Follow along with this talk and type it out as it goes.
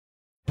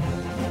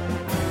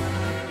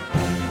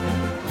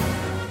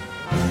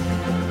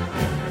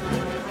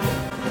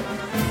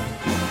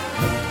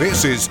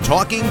This is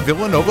Talking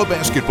Villanova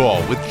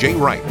Basketball with Jay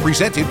Wright,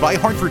 presented by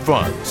Hartford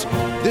Funds.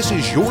 This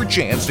is your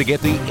chance to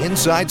get the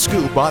inside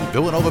scoop on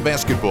Villanova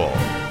basketball.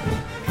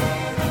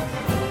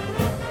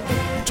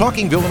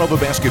 Talking Villanova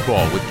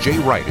Basketball with Jay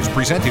Wright is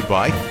presented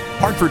by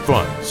Hartford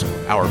Funds.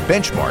 Our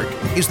benchmark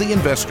is the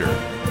investor.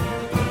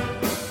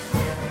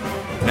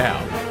 Now,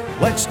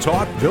 let's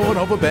talk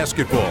Villanova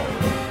basketball.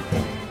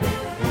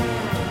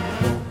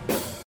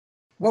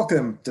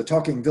 Welcome to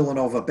Talking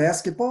Villanova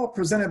Basketball,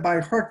 presented by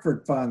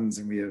Hartford Funds.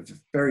 And we have a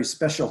very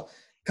special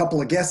couple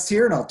of guests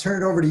here, and I'll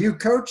turn it over to you,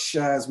 Coach,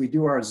 as we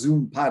do our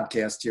Zoom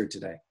podcast here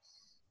today.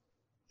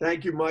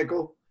 Thank you,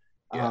 Michael.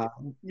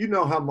 You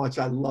know how much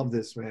I love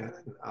this, man.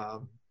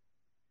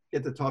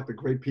 Get to talk to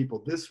great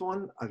people. This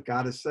one, I've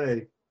got to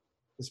say,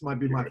 this might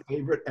be my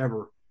favorite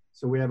ever.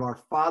 So we have our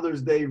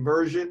Father's Day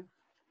version,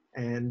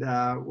 and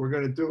we're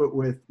going to do it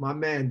with my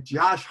man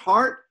Josh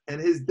Hart and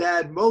his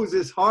dad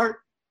Moses Hart.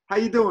 How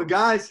you doing,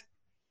 guys?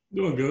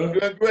 Doing good.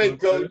 Doing great,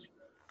 Coach.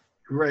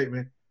 Great,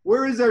 man.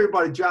 Where is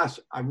everybody? Josh,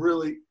 I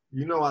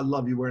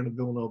love you wearing the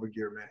Villanova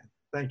gear, man.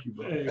 Thank you,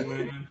 bro. Hey,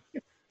 man.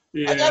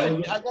 I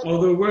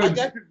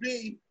got to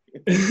be.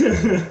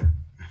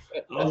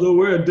 Although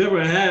we're a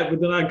different hat, but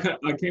then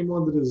I came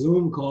onto the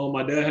Zoom call.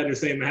 My dad had the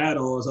same hat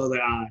on, so I was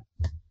like,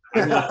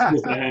 I'm not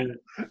supposed to have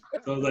it.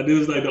 So I was like, this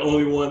is like the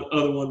only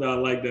other one that I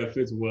like that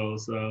fits well.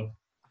 So,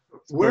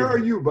 where are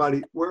you,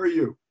 buddy? Where are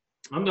you?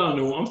 I'm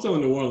still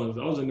in New Orleans.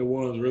 I was in New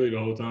Orleans really the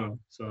whole time.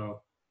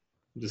 So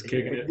I'm just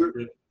kicking it,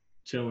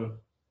 chilling.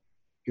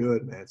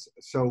 Good, man.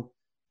 So,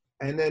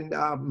 and then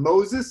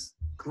Moses,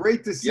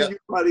 great to see you,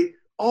 buddy.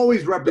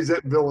 Always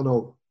represent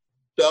Villanova.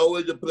 It's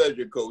always a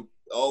pleasure, Coach.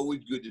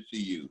 Always good to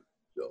see you.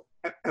 So.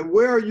 And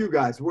where are you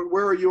guys?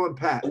 Where are you and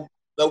Pat?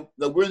 Now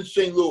we're in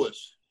St.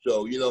 Louis.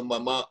 So, my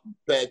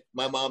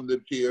mom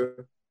lives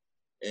here.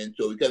 And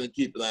so we kind of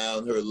keep an eye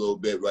on her a little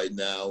bit right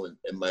now. And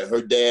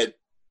her dad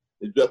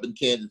is up in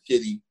Kansas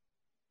City.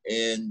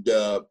 And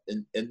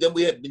then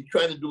we have been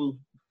trying to do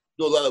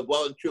a lot of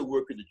volunteer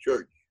work in the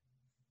church,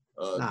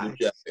 nice.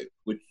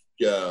 which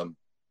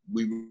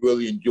we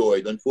really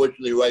enjoyed.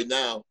 Unfortunately, right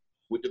now,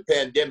 with the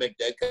pandemic,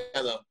 that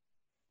kind of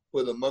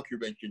put a monkey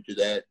wrench into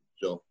that.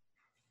 So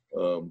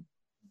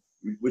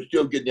we're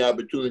still getting the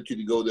opportunity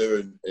to go there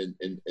and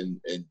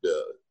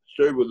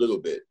serve a little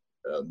bit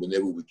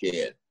whenever we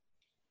can.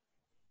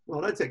 Well,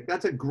 that's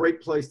a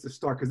great place to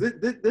start, because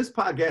this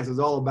podcast is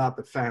all about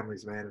the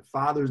families, man, and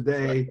Father's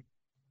Day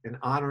and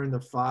honoring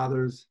the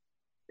fathers.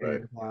 Right.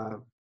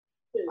 And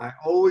I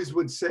always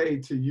would say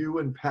to you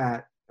and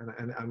Pat,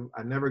 and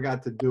I never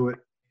got to do it.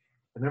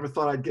 I never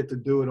thought I'd get to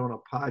do it on a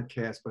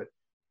podcast, but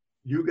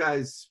you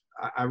guys,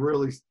 I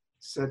really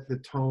set the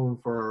tone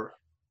for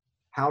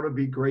how to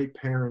be great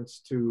parents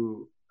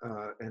to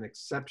an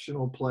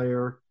exceptional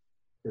player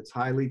that's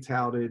highly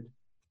touted,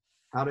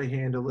 how to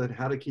handle it,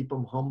 how to keep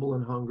them humble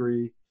and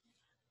hungry.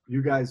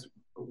 You guys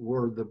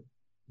were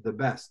the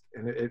best.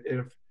 And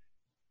if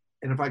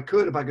I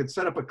could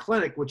set up a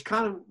clinic, which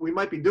kind of we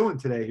might be doing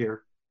today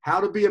here, how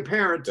to be a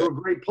parent to a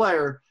great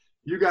player,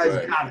 you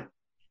guys got it.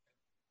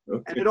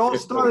 Okay. And it all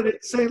started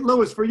in St.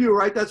 Louis for you,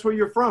 right? That's where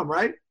you're from,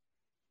 right?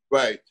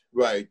 Right.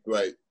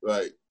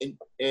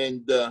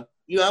 And I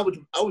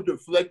was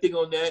reflecting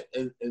on that,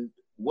 and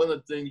one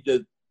of the things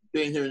that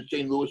being here in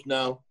St. Louis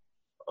now,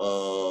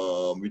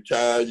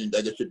 retired, and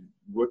like I said,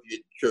 working at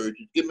church,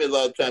 it's given me a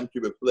lot of time to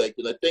reflect.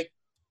 And I think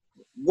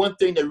one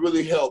thing that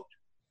really helped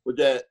was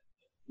that,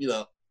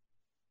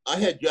 I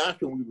had Josh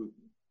when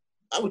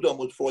I was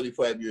almost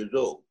 45 years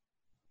old.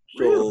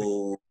 So,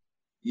 really?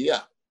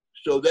 Yeah.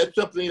 So that's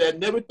something that I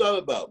never thought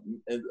about.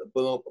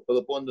 But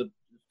upon the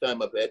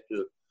time I've had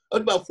to, I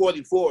was about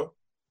 44.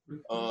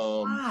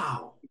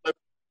 Wow.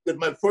 Because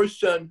my first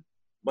son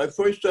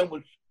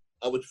was,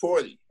 I was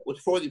 40. I was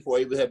 44.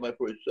 I even had my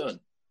first son.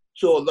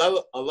 So a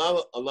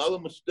lot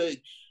of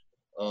mistakes.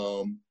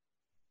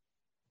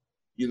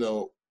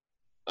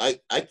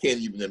 I can't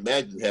even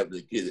imagine having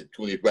a kid at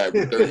 25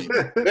 or 30.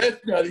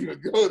 Let's not even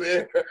go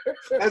there.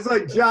 That's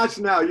like Josh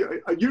now.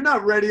 You're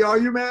not ready, are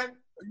you, man?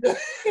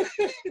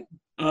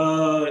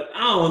 I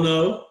don't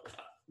know.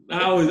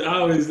 I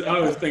always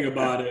think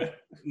about it.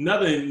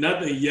 Nothing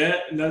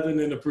yet. Nothing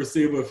in the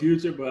foreseeable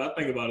future, but I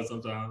think about it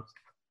sometimes.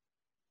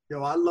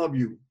 Yo, I love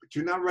you, but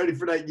you're not ready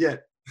for that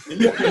yet.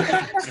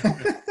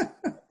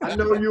 I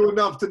know you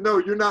enough to know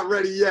you're not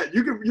ready yet.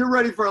 You're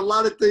ready for a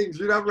lot of things.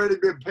 You're not ready to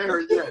be a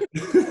parent yet.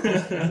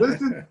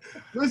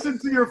 Listen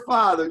to your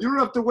father. You don't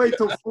have to wait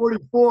till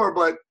 44,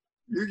 but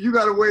you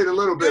got to wait a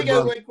little bit. I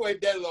got to wait quite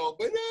that long,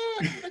 but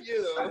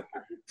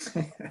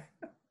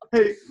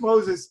Hey,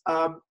 Moses.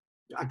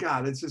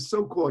 God, it's just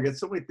so cool. I got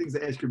so many things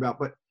to ask you about,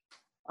 but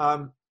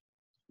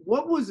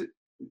what was it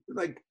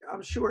like?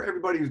 I'm sure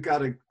everybody who's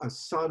got a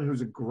son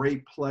who's a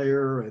great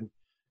player, and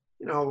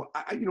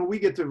we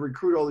get to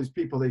recruit all these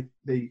people.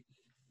 They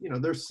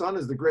their son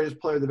is the greatest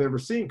player they've ever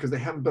seen because they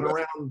haven't been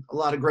around a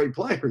lot of great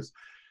players.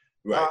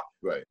 Right.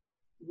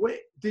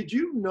 Did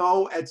you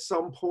know at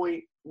some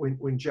point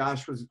when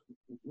Josh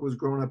was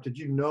growing up? Did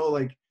you know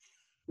like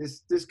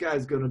this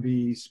guy's going to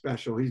be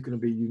special? He's going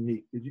to be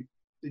unique. Did you?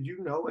 Did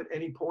you know at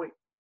any point?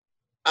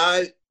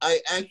 I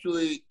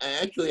actually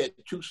had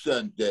two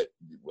sons that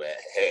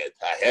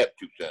I have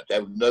two sons. I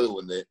have another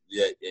one that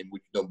in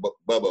which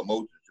Bubba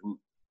Moses,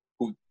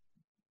 who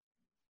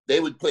they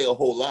would play a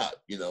whole lot,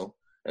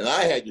 And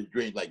I had this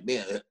dream, like,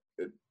 man,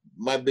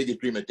 my biggest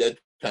dream at that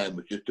time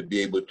was just to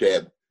be able to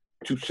have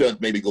two sons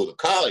maybe go to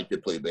college to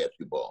play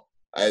basketball.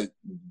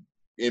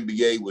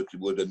 NBA was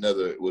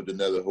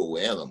another whole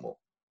animal.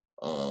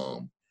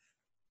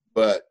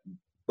 But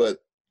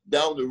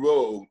down the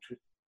road,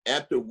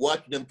 after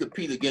watching him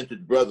compete against his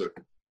brother,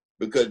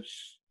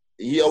 because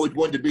he always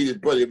wanted to beat his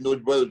brother, even though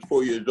his brother was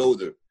 4 years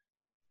older,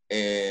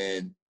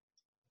 and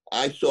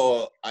I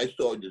saw a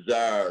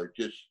desire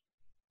just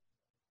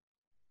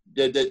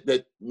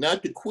that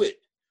not to quit.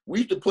 We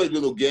used to play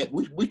little game.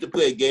 We used to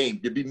play a game.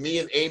 There'd be me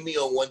and Amy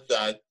on one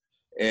side,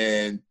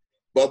 and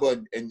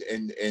Bubba and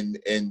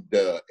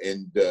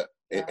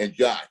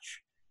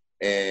Josh,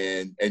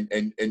 and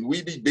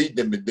we'd be beating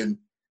them,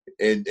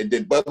 and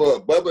then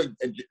Bubba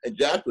and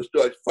Josh would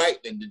start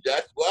fighting, and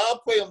Josh, well, I'll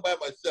play them by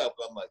myself.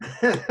 I'm like,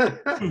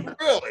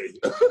 really?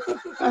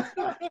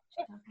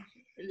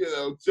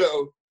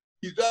 So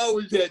he's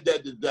always had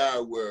that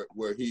desire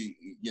where he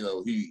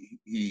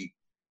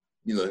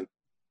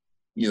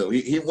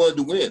wanted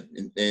to win,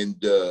 and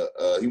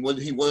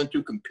he wanted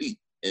to compete,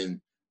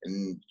 and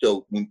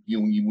so when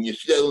you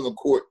see that on the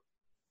court,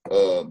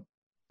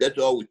 that's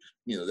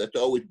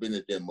always been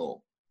his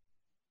MO.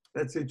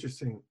 That's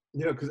interesting,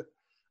 because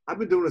I've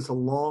been doing this a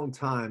long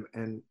time,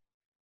 and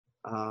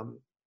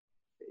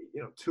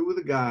two of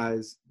the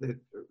guys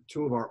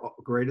two of our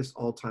greatest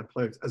all-time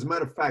players. As a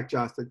matter of fact,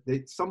 Josh,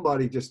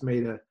 somebody just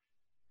made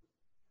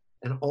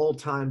an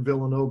all-time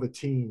Villanova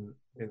team,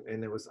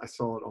 and I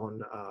saw it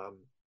on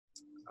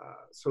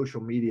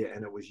social media,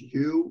 and it was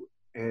you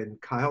and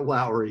Kyle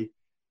Lowry,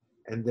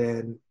 and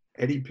then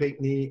Eddie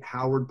Pinckney,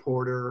 Howard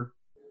Porter.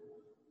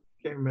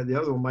 Can't remember, the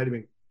other one might have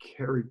been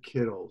Kerry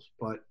Kittles,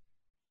 but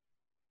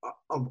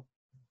of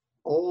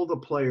all the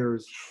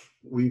players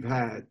we've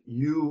had,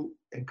 you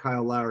and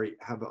Kyle Lowry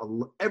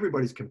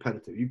everybody's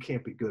competitive. You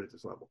can't be good at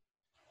this level.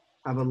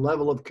 Have a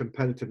level of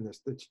competitiveness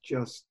that's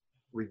just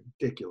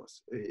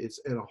ridiculous. It's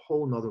at a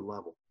whole nother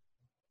level.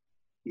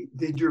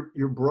 Did your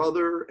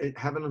brother,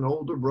 having an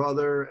older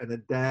brother and a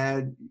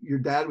dad, your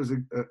dad was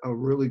a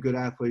really good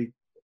athlete.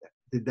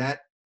 Did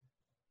that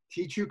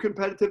teach you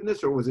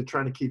competitiveness, or was it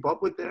trying to keep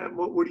up with them?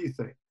 What do you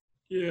think?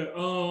 Yeah,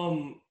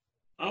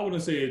 I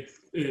wouldn't say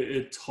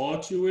it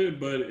taught you it,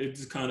 but it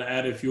just kind of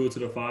added fuel to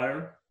the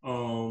fire.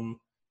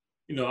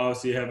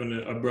 Obviously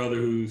having a brother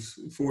who's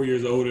 4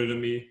 years older than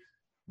me,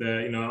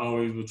 that I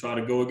always would try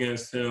to go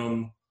against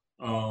him,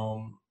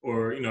 or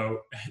be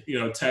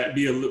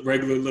a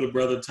regular little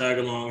brother, tag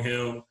along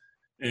him,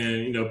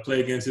 and play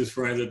against his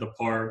friends at the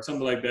park,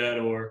 something like that,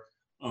 or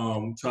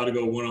try to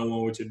go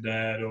one-on-one with your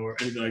dad or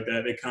anything like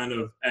that. It kind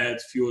of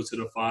adds fuel to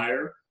the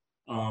fire.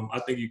 I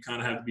think you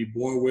kind of have to be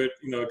born with,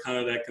 kind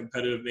of that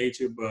competitive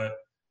nature, but,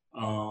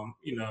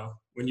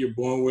 when you're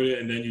born with it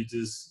and then you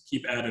just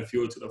keep adding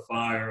fuel to the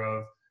fire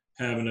of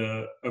having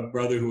a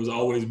brother who was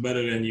always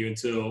better than you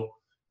until,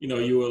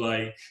 you were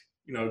like,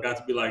 got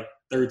to be like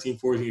 13,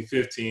 14,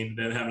 15, and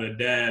then having a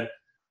dad,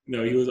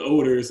 he was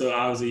older, so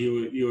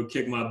obviously he would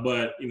kick my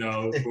butt,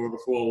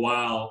 for a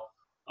while.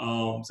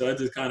 So that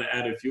just kind of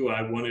added fuel.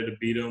 I wanted to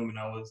beat him, and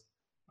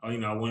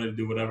I wanted to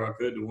do whatever I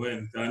could to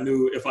win. I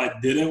knew if I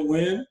didn't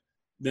win,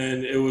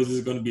 then it was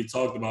just going to be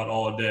talked about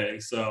all day.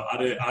 So I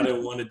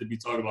didn't want it to be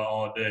talked about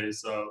all day.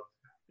 So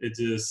it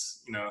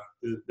just,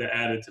 that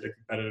added to the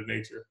competitive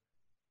nature.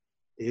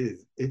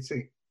 It's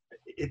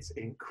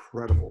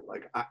incredible.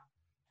 Like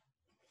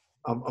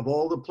of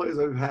all the players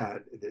I've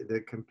had,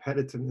 the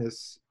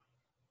competitiveness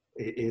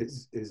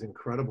is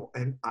incredible.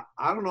 And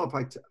I don't know if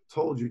I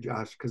told you,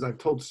 Josh, because I've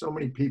told so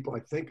many people. I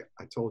think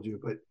I told you,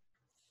 but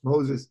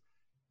Moses,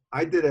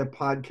 I did a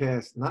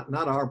podcast, not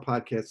our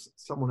podcast,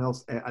 someone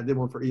else. I did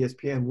one for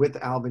ESPN with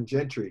Alvin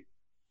Gentry.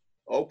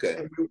 Okay.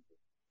 And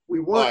we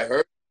weren't. I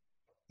heard.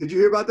 Did you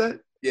hear about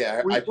that?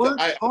 Yeah.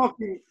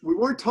 We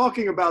weren't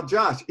talking about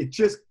Josh. It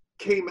just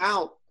came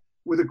out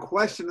with a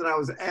question that I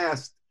was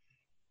asked,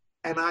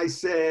 and I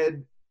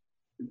said,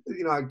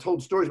 I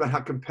told stories about how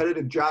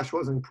competitive Josh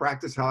was in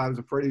practice, how I was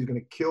afraid he was going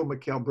to kill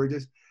Mikal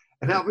Bridges,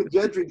 and Alvin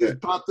Gentry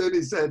just popped in.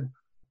 He said,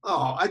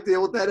 "Oh, I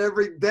deal with that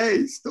every day.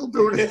 He's still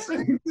doing the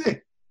same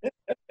thing."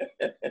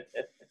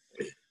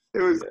 It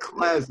was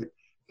classic.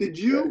 Did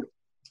you,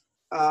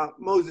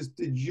 Moses,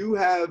 did you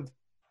have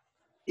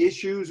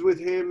issues with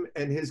him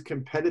and his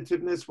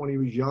competitiveness when he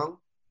was young?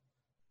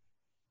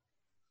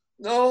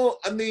 No,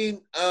 I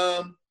mean,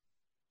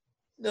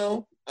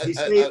 no. He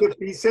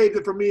saved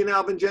it for me and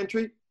Alvin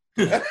Gentry?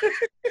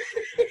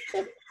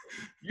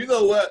 You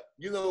know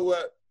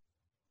what?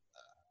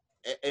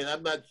 And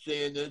I'm not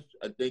saying this.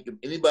 I think if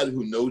anybody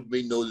who knows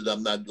me knows that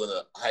I'm not going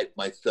to hype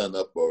my son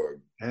up or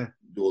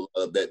do a lot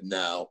of that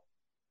now.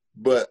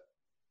 But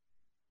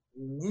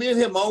me and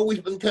him always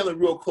been kind of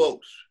real close.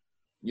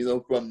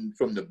 From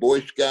the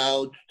Boy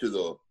Scouts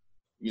to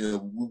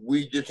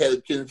we just had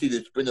a tendency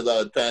to spend a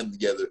lot of time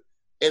together.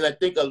 and I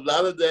think a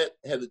lot of that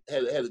had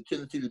a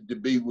tendency to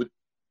be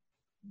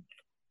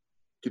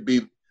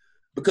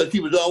because he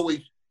was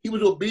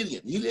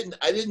obedient.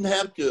 I didn't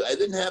have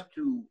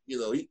to, you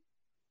know,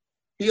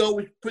 he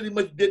always pretty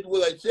much did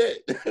what I said.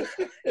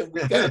 And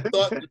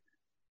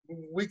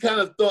we kind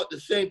of thought the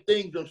same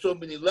things on so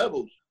many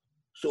levels.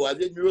 So I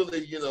didn't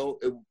really,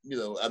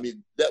 I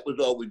mean, that was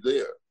always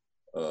there.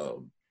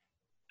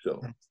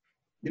 So.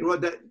 You know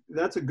what,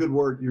 that's a good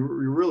word. You're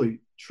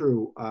really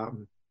true.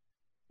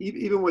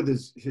 Even with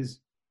his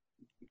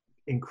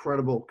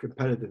incredible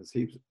competitiveness,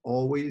 he was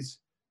always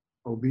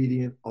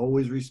obedient,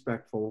 always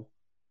respectful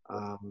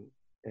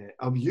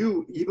of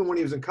you, even when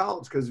he was in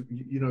college, because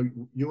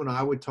you and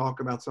I would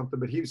talk about something,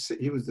 but he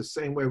was the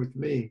same way with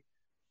me.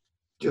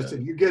 Just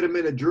if you get him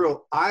in a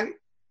drill,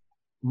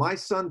 my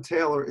son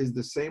Taylor is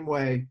the same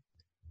way,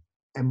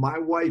 and my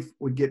wife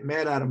would get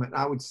mad at him, and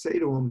I would say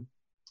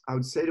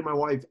to my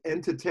wife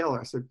and to Taylor,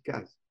 I said,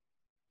 guys,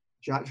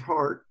 Josh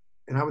Hart,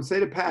 and I would say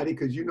to Patty,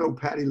 because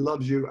Patty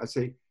loves you, I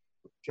say,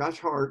 Josh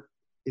Hart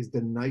is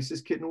the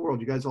nicest kid in the world.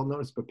 You guys all know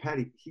this, but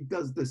Patty, he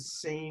does the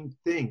same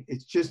thing.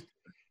 It's just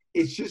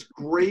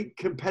great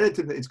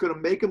competitiveness. It's going to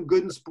make him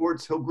good in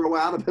sports. He'll grow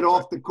out of it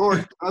off the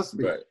court. Trust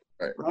me.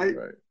 Right.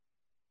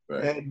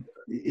 And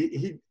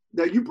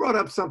now you brought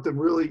up something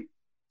really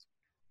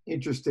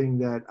interesting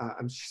that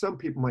some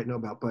people might know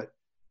about, but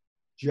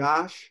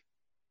Josh,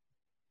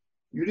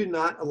 you did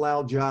not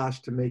allow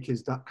Josh to make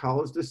his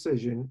college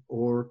decision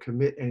or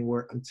commit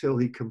anywhere until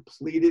he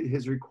completed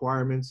his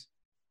requirements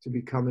to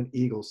become an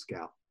Eagle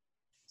Scout.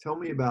 Tell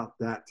me about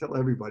that. Tell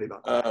everybody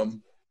about that.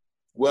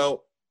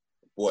 Well,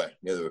 boy,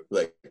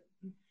 reflect.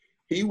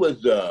 He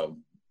was.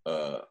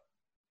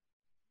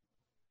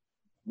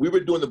 We were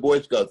doing the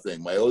Boy Scout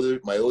thing. My older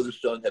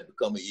son had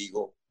become an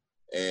Eagle,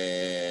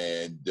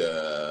 and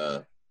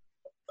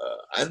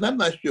I'm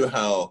not sure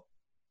how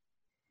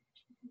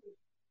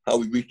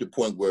we reached the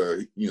point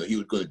where he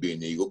was going to be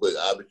an Eagle. But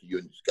obviously, you're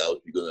in the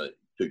Scouts. You're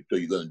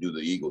gonna do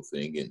the Eagle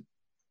thing,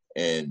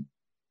 and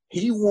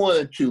he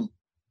wanted to.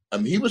 I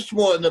mean, he was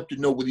smart enough to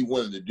know what he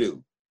wanted to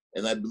do,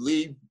 and I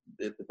believe,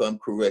 if I'm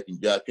correct,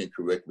 and Josh can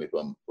correct me if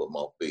I'm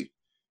off base,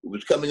 it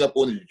was coming up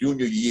on his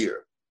junior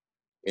year,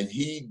 and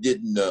he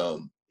didn't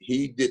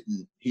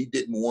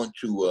want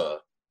to.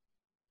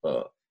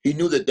 He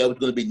knew that was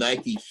going to be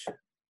Nike's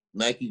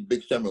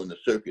big summer on the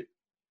circuit,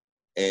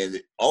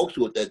 and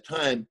also at that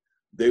time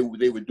they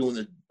were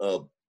doing a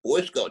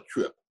Boy Scout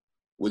trip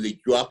where they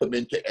drop him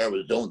into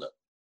Arizona,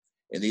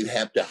 and they'd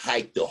have to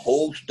hike the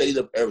whole state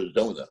of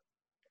Arizona.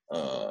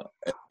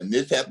 And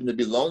this happened to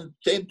be along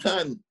the same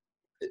time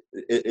as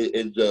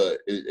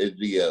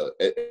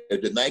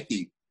the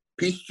Nike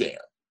Peace Jam.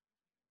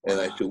 And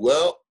I said,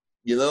 well,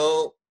 he's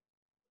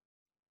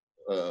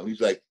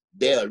like,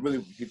 Dad,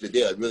 this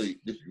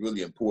is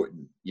really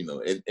important,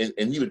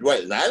 and he was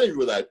right. And I didn't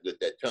realize it at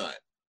that time.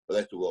 But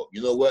I said, well,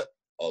 you know what?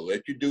 I'll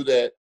let you do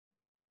that,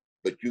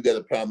 but you got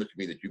to promise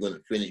me that you're going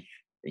to finish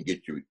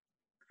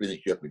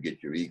up and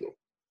get your Eagle.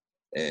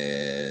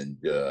 And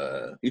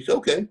he said,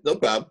 okay, no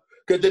problem.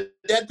 Because at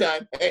that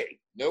time, hey,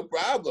 no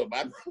problem.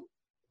 I'm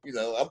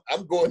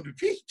going to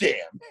Peace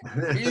Jam.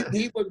 He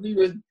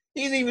didn't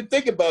even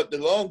think about the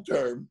long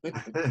term.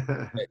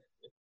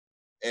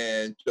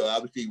 And so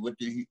obviously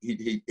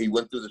he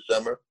went through the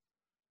summer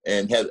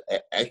and had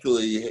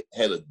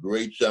a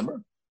great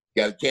summer.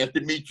 Got a chance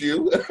to meet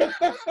you.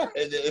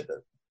 And then,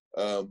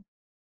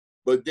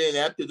 but then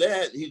after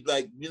that, he's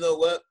like, you know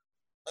what?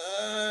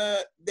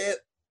 Dad,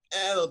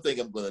 I don't think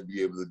I'm going to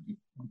be able to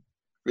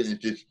finish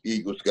this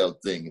Eagle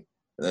Scout thing.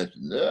 And I said,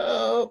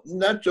 no,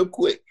 not so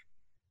quick.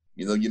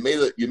 You made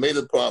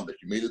a promise.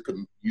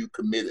 You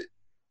committed.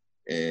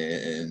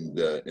 And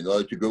in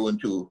order to go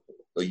into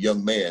a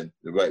young man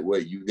the right way,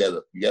 you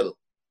gotta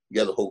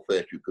hold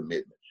fast your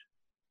commitments.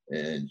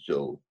 And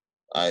so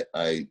I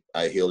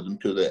held him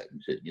to that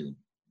and said,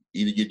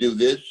 either you do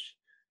this,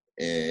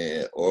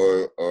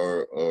 or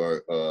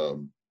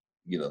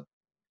you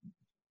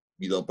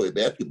don't play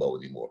basketball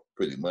anymore,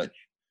 pretty much.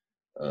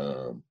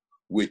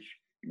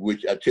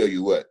 Which I tell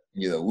you what,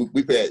 there were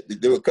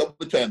a couple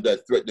of times I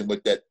threatened him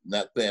with that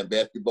not playing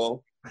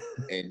basketball,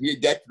 and he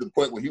got to the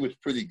point where he was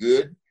pretty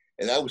good,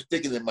 and I was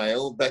thinking in my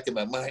own back in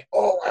my mind,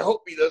 oh, I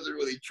hope he doesn't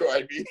really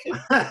try me.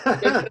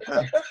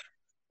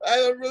 I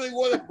don't really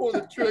want to pull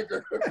the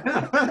trigger.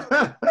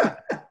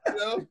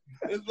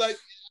 It's like,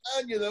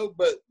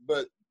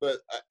 but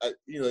I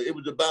it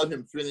was about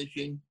him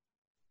finishing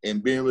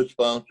and being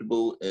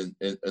responsible and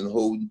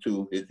holding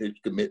to his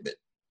commitment.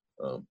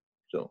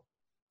 So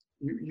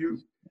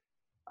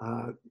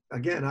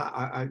again,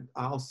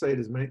 I'll say it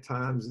as many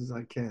times as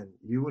I can.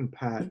 You and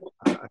Pat,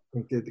 I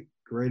think, did the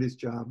greatest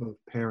job of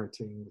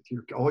parenting with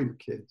all your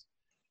kids.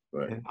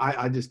 Right. And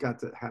I just got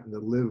to happen to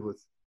live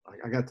with.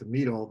 I got to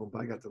meet all of them,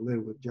 but I got to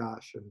live with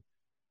Josh, and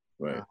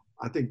right.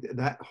 I think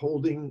that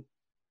holding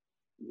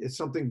is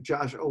something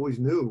Josh always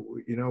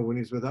knew. When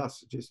he's with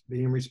us, just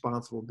being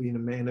responsible, being a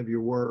man of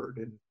your word.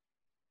 And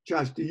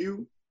Josh, do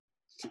you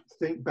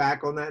think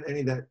back on that?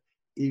 Any of that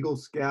Eagle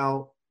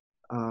Scout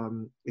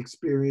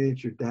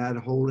experience, your dad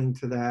holding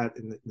to that,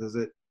 and does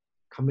it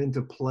come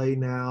into play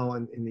now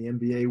in the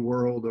NBA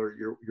world or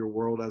your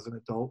world as an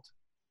adult?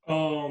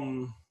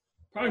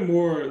 Probably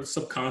more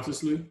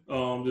subconsciously.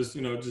 Just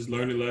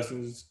learning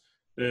lessons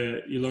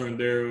that you learn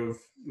there of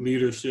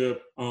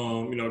leadership,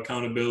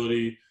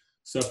 accountability,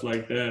 stuff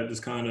like that.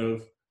 Just kind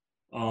of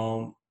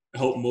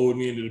help mold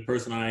me into the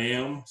person I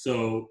am.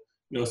 So,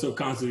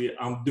 subconsciously,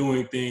 I'm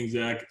doing things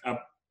that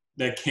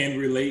that can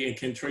relate and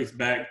can trace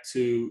back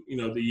to,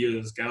 the years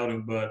of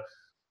scouting. But,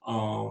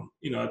 I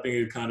think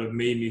it kind of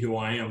made me who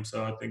I am.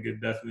 So I think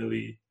it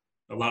definitely,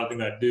 a lot of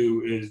things I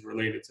do is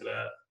related to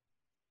that.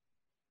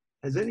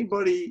 Has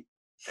anybody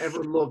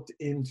ever looked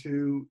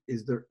into,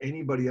 is there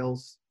anybody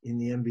else in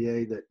the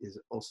NBA that is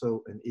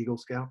also an Eagle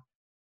Scout?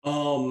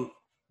 I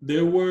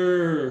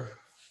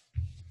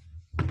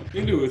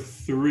think there were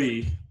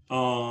three.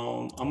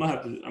 I'm gonna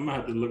have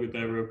to look at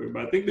that real quick,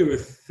 but I think there were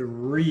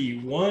three.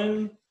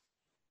 One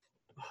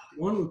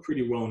was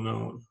pretty well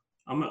known.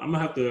 I'm gonna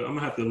have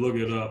to look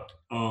it up.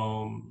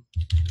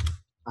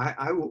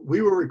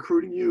 We were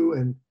recruiting you,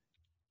 and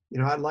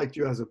I liked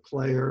you as a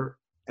player,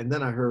 and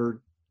then I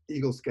heard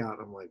Eagle Scout.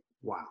 I'm like,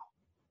 wow,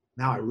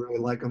 now I really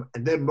like him.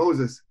 And then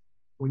Moses,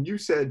 when you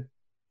said,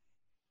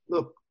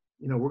 look,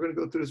 we're going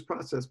to go through this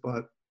process,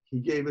 but he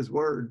gave his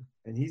word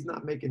and he's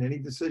not making any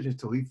decisions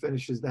till he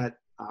finishes that.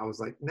 I was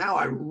like, now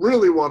I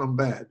really want him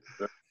bad.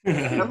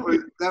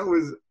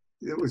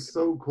 It was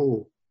so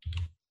cool.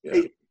 Yeah.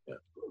 Hey,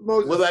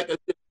 Moses, well, like I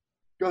said,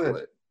 go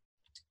ahead.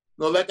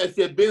 No, like I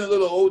said, being a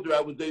little older,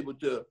 I was able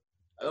to,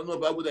 I don't know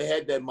if I would have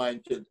had that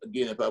mindset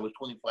again if I was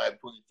 25,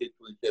 26,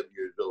 27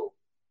 years old.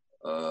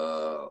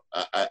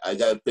 I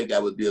got to think I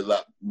would be a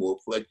lot more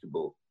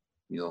flexible,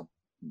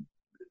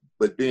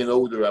 But being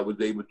older, I was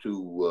able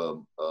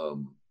to,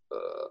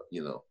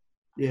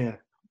 Yeah.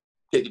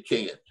 take a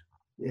chance.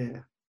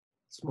 Yeah.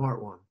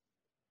 Smart one.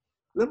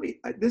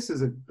 This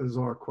is a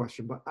bizarre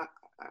question, but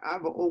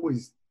I've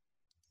always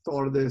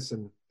thought of this,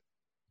 and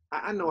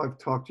I know I've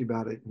talked to you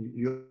about it, and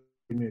you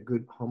gave me a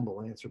good,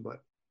 humble answer,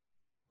 but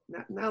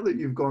now that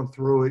you've gone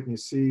through it and you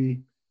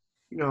see,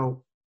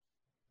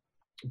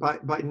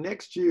 by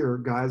next year,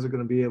 guys are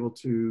going to be able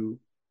to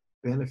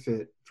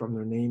benefit from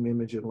their name,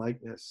 image, and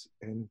likeness.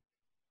 And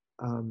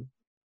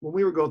when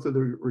we were going through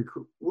the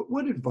recruit,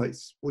 what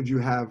advice would you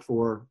have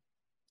for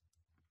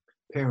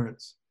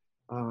parents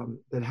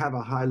that have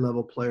a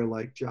high-level player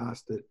like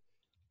Josh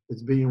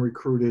that's being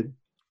recruited?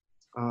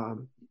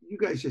 You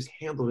guys just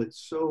handled it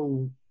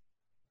so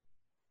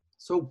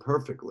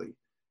perfectly.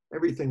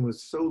 Everything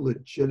was so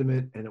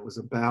legitimate, and it was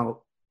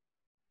about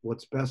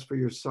what's best for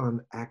your son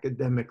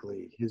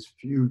academically, his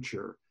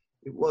future.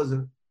 It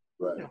wasn't,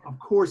 right. Of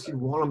course you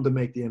want him to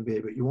make the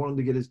NBA, but you want him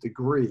to get his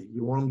degree.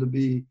 You want him to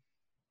be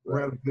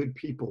around good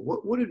people.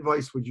 What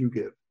advice would you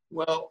give?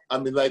 Well, I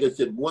mean, like I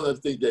said, one of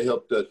the things that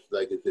helped us,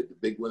 like I said,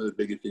 one of the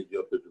biggest things that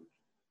helped us was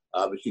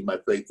obviously my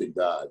faith in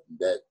God.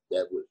 That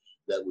was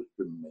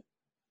tremendous.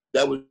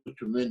 That was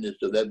tremendous.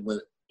 So that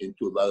went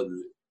into a lot of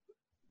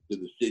the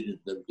decisions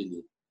and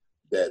everything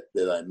that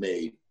I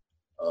made.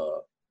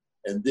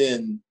 And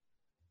then,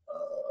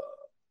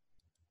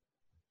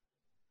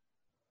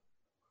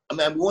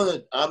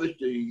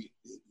 obviously,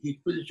 he's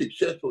pretty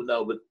successful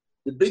now, but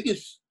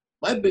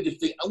my biggest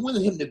thing, I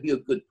wanted him to be a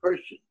good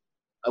person.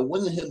 I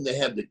wanted him to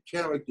have the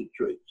character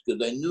traits,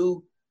 because I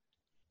knew,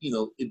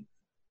 if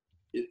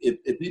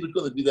he was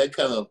going to be that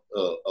kind of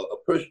a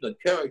person of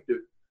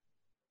character,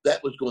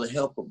 that was going to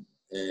help him.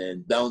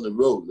 And down the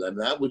road, I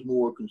mean, I was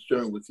more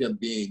concerned with him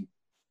being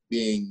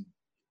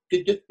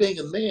just being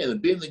a man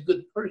and being a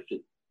good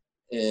person,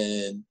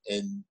 and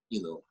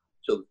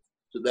so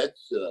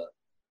that's.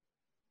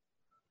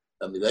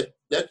 I mean,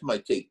 that's my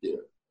take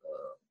there.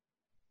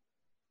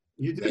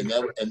 You did,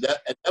 and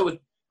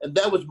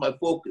that was my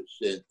focus,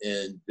 and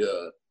then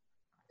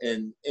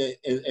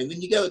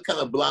you got to kind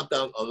of block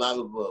out a lot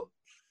of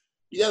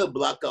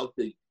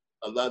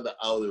a lot of the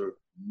outer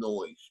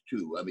noise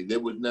too. I mean, there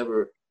was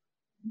never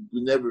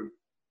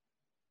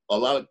a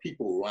lot of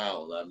people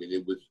around. I mean,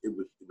 it was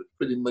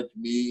pretty much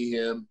me,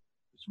 him,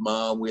 his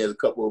mom. We had a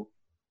couple,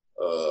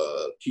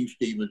 Keith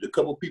Stevens, a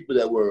couple people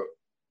that were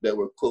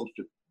close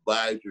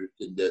advisors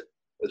and that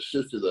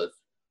assisted us.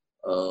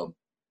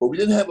 But we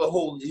didn't have a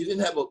whole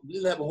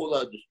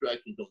lot of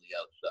distractions on the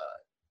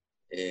outside,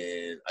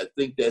 and I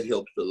think that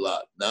helps a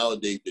lot.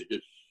 Nowadays, there's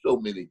just so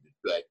many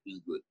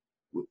distractions with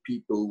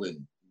people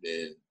and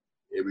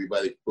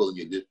everybody's pulling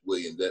you this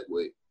way and that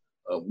way.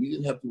 We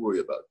didn't have to worry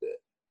about that.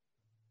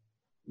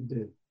 You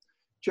did.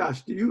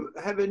 Josh, do you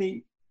have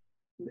any,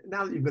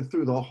 now that you've been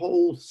through the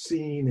whole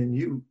scene and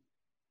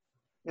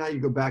now you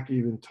go back and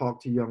even talk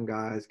to young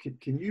guys,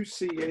 can you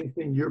see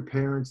anything your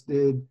parents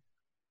did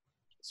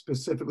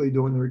specifically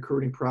during the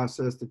recruiting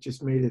process that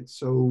just made it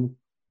so,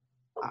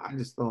 I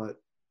just thought,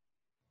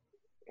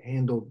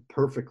 handled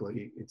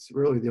perfectly? It's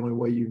really the only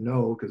way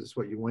because it's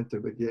what you went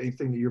through, but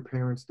anything that your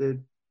parents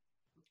did?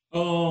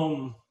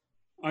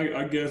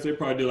 I guess they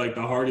probably did like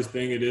the hardest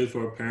thing it is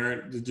for a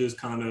parent to just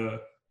kind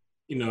of,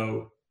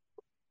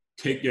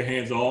 take your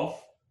hands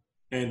off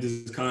and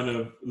just kind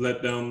of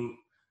let them,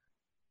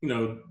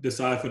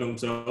 decide for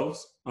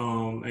themselves,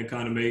 and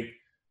kind of make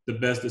the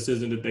best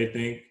decision that they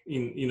think,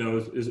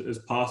 is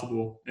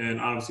possible. And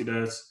obviously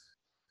that's,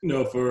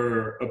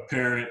 for a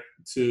parent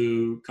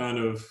to kind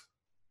of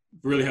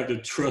really have to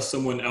trust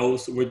someone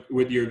else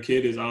with your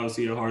kid is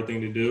obviously a hard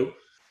thing to do.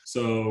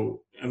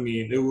 So, I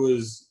mean, it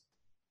was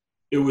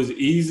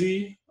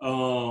easy,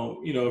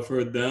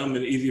 for them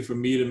and easy for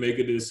me to make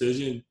a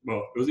decision.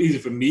 Well, it was easy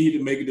for me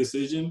to make a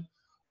decision,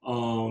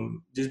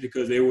 just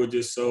because they were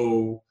just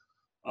so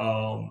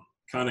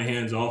kind of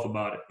hands off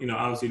about it.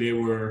 Obviously they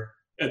were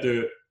at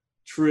the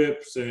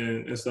trips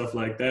and stuff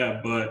like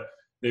that, but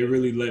they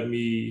really let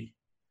me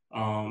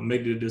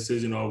make the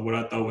decision of what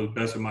I thought was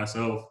best for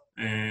myself.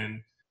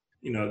 And,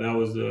 that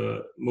was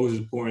the most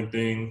important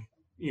thing,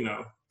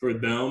 for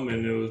them,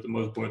 and it was the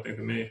most important thing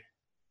for me.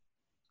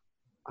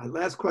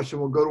 Last question.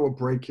 We'll go to a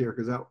break here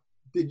because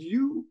did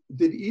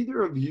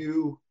either of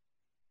you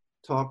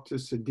talk to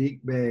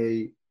Saddiq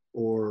Bey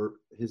or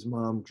his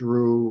mom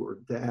Drew or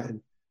dad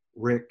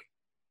Rick?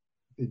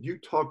 Did you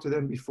talk to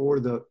them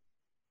before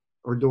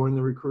or during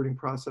the recruiting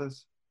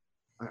process?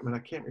 I mean, I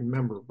can't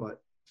remember,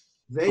 but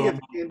they have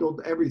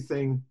handled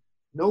everything.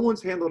 No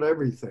one's handled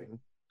everything.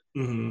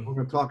 Mm-hmm. We're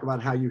going to talk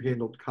about how you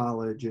handled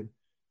college, and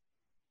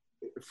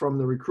from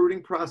the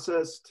recruiting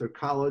process to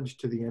college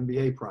to the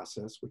NBA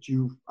process, which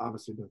you've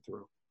obviously been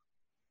through.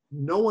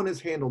 No one has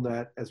handled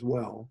that as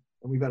well,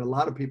 and we've had a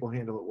lot of people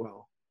handle it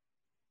well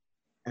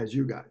as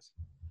you guys.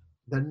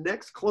 The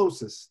next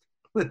closest,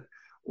 because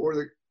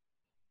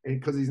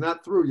he's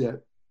not through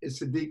yet, is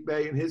Saddiq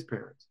Bey and his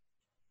parents.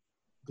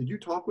 Did you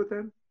talk with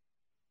them?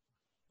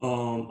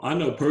 I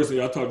know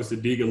personally I talked to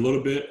Saddiq a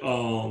little bit.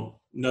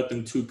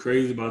 Nothing too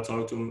crazy, but I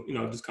talked to him,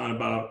 just kind of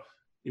about,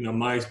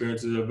 my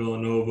experiences at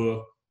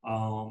Villanova.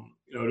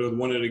 There was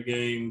one of the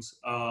games,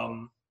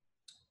 I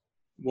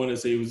want to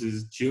say it was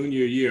his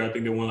junior year. I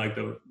think they won like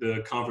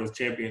the conference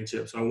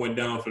championship. So I went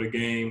down for the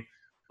game.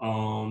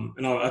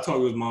 And I talked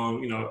with his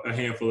mom, a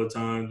handful of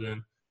times,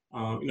 and,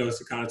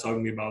 she kind of talked to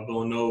me about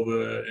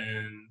Villanova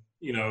and,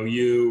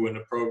 you and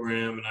the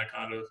program. And I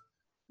kind of,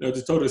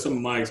 just told her some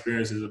of my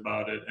experiences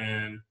about it.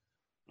 And,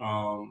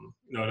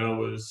 that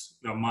was,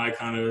 my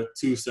kind of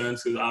 2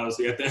 cents, because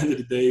obviously at the end of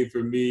the day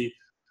for me,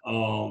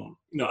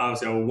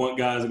 obviously I would want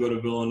guys to go to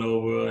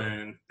Villanova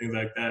and things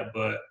like that,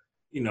 but,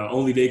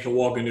 only they can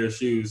walk in their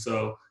shoes.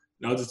 So,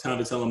 I was just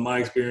kind of telling my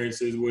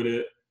experiences with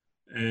it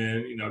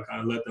and,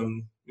 kind of let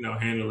them,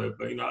 handle it.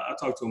 But, I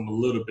talked to them a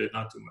little bit,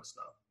 not too much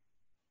stuff.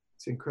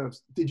 It's incredible.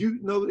 Did you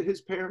know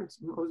his parents,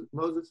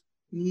 Moses?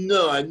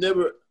 No, I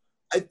never.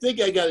 I think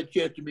I got a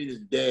chance to meet his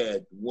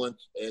dad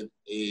once at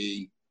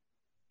a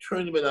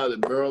tournament out of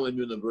Maryland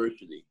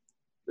University.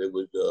 There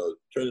was a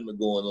tournament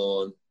going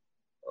on,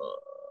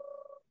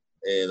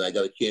 and I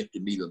got a chance to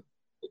meet him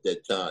at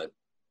that time.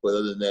 But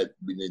other than that,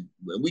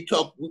 we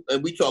talked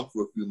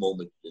for a few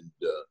moments, and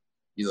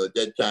at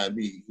that time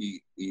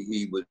he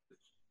was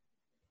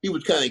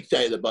kind of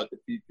excited about the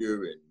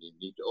future, and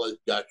he said, "Oh,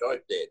 it's Josh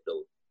Hart's dad,"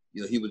 so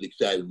he was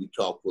excited. We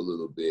talked for a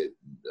little bit,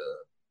 and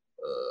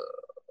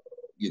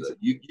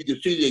you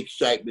can see the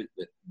excitement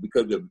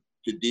because of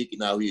Saddiq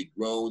and how he had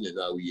grown and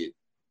how he had,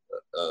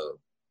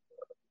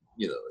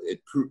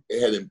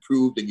 it had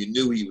improved, and you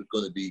knew he was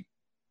going to be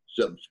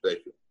something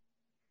special.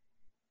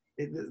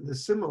 The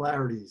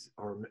similarities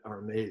are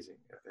amazing.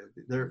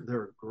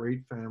 They're a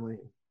great family,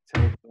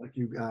 talented like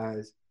you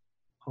guys,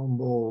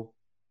 humble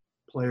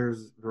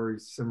players, very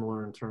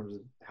similar in terms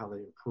of how they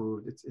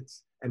improved.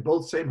 It's and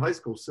both same high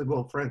school,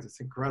 Sidwell friends. It's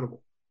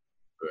incredible.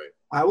 Right.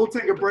 I will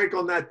take a break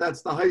on that.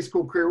 That's the high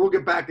school career. We'll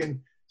get back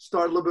and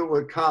start a little bit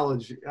with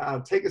college.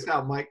 Take us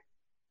out, Mike.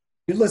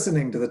 You're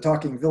listening to the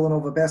Talking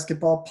Villanova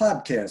Basketball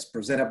podcast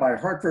presented by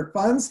Hartford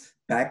Funds.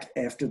 Back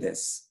after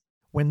this.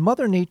 When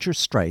Mother Nature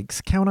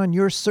strikes, count on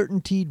your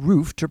CertainTeed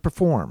roof to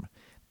perform.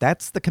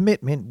 That's the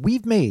commitment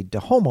we've made to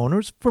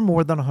homeowners for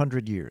more than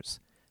 100 years.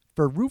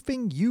 For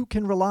roofing you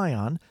can rely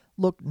on,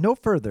 look no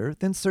further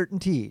than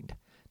CertainTeed.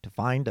 To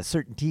find a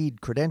CertainTeed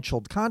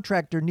credentialed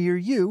contractor near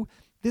you,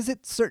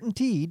 visit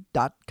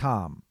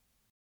CertainTeed.com.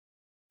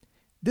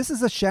 This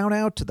is a shout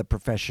out to the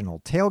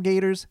professional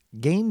tailgaters,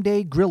 game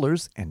day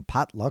grillers, and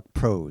potluck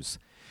pros.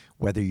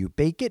 Whether you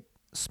bake it,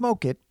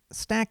 smoke it,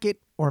 stack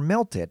it, or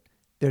melt it,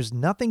 there's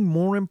nothing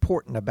more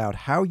important about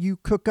how you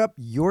cook up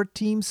your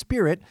team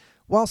spirit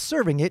while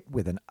serving it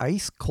with an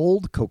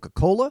ice-cold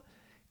Coca-Cola,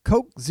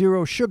 Coke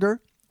Zero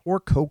Sugar, or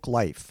Coke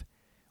Life.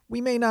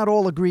 We may not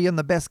all agree on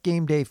the best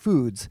game day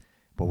foods,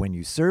 but when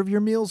you serve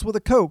your meals with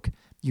a Coke,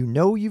 you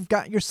know you've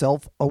got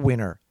yourself a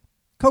winner.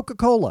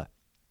 Coca-Cola.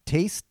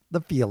 Taste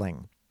the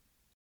feeling.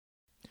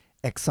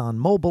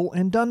 ExxonMobil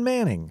and Dunn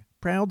Manning,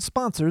 proud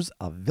sponsors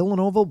of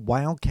Villanova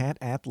Wildcat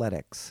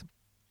Athletics.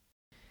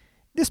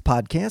 This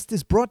podcast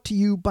is brought to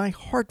you by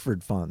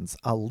Hartford Funds,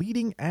 a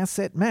leading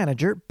asset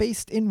manager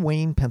based in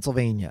Wayne,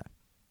 Pennsylvania.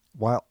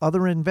 While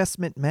other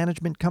investment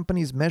management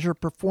companies measure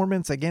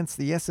performance against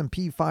the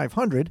S&P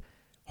 500,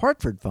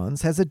 Hartford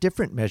Funds has a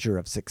different measure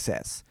of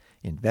success,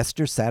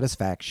 investor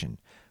satisfaction.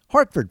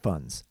 Hartford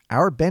Funds,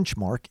 our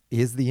benchmark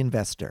is the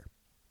investor.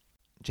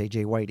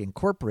 J.J. White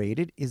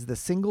Incorporated is the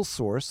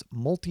single-source,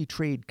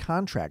 multi-trade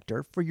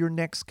contractor for your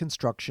next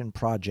construction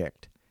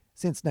project.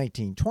 Since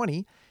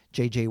 1920,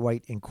 J.J.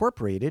 White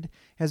Incorporated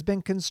has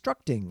been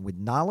constructing with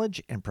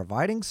knowledge and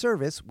providing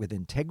service with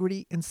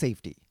integrity and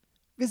safety.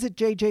 Visit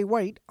J.J.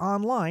 White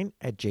online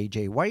at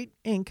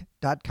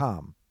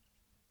jjwhiteinc.com.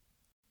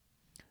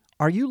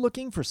 Are you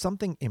looking for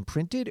something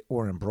imprinted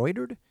or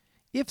embroidered?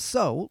 If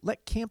so,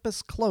 let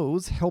Campus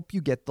Clothes help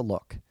you get the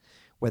look.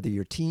 Whether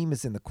your team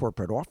is in the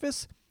corporate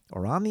office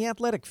or on the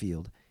athletic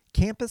field,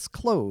 Campus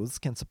Clothes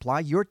can supply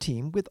your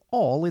team with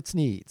all its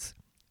needs.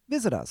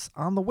 Visit us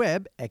on the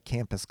web at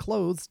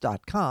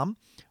campusclothes.com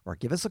or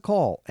give us a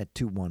call at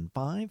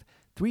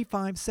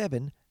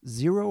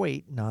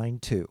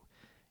 215-357-0892.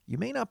 You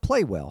may not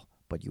play well,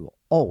 but you will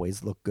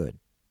always look good.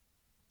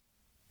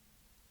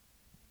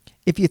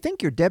 If you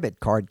think your debit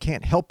card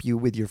can't help you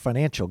with your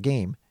financial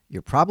game,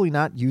 you're probably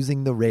not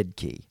using the red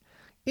key.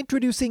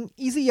 Introducing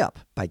Easy Up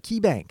by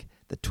KeyBank,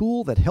 the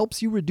tool that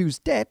helps you reduce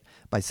debt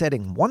by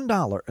setting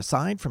 $1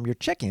 aside from your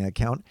checking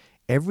account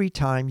every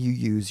time you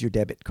use your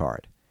debit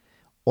card.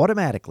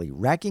 Automatically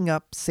racking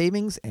up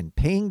savings and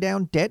paying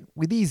down debt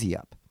with Easy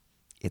Up.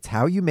 It's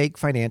how you make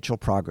financial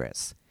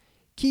progress.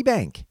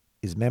 KeyBank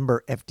is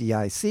member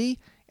FDIC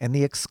and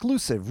the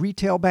exclusive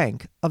retail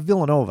bank of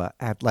Villanova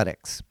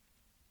Athletics.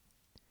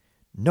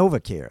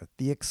 NovaCare,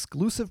 the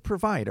exclusive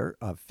provider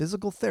of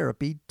physical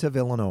therapy to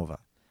Villanova.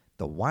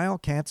 The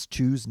Wildcats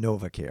choose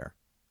NovaCare.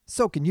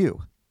 So can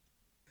you.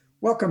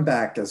 Welcome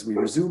back as we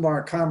resume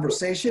our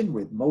conversation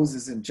with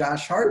Moses and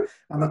Josh Hart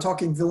on the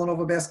Talking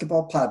Villanova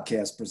Basketball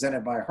podcast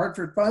presented by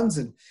Hartford Funds.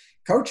 And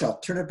Coach, I'll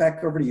turn it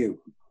back over to you.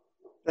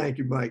 Thank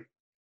you, Mike.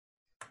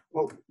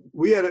 Well,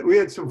 we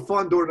had some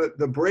fun during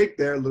the break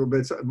there a little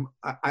bit. So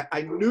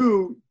I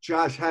knew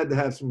Josh had to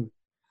have some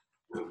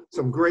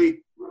great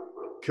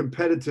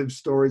competitive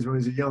stories when he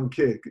was a young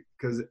kid,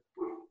 because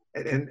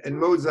and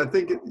Moses, I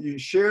think you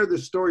share the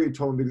story you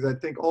told me, because I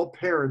think all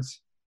parents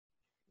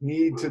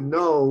need to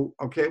know,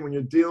 okay, when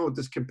you're dealing with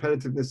this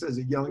competitiveness as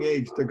a young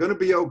age, they're going to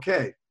be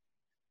okay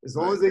as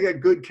long as they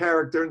get good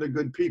character and they're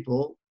good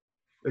people.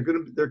 Their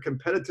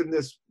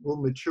competitiveness will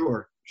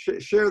mature.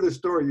 Share the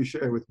story you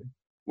shared with me.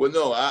 Well,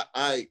 no,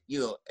 I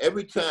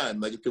every time,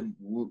 like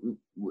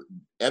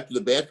after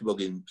the basketball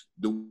game,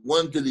 the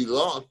ones that he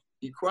lost,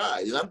 he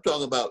cried, and I'm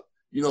talking about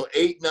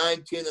 8,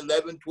 9, 10,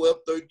 11, 12,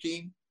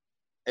 13.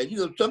 And,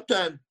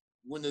 sometimes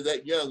when they're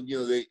that young,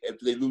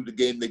 after they lose the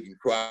game, they can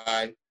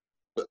cry.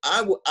 But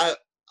I'll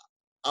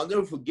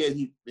never forget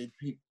his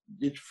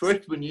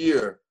freshman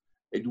year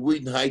at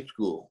Wheaton High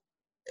School.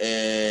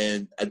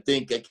 And I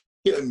can't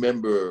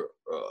remember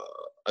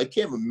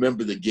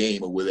the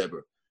game or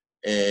whatever.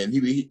 And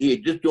he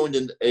had just joined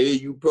an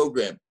AAU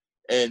program.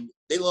 And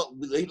he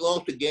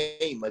lost the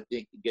game, I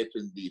think, against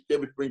the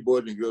Silver Spring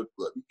Boys and Girls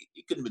Club.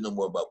 He couldn't have been no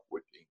more about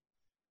 14.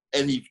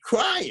 And he's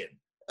crying.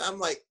 I'm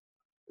like,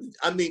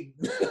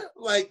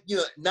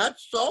 not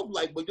soft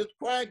like, but just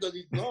crying because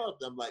he's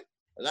lost. I'm like,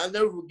 and I'll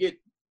never forget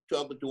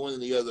talking to one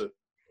of the other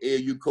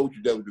AAU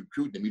coaches that was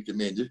recruiting him. He said,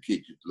 "Man, this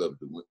kid just loves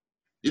to win.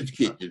 This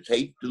kid just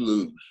hates to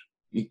lose."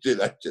 I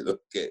said,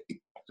 "Okay."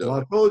 So,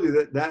 well, I told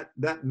you that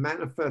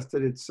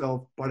manifested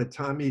itself by the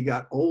time he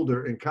got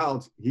older in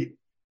college. He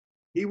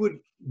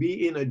would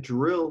be in a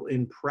drill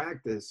in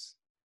practice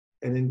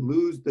and then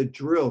lose the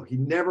drill. He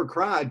never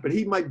cried, but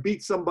he might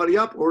beat somebody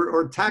up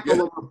or tackle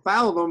them or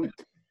foul them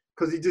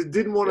because he just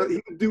didn't want to.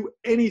 He could do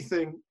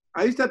anything.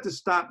 I used to have to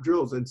stop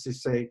drills and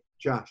just say,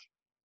 "Josh,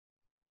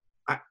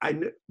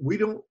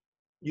 you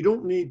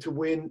don't need to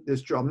win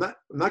this drill. I'm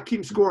not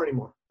keeping score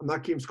anymore. I'm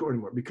not keeping score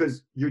anymore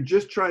because you're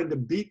just trying to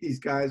beat these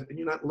guys and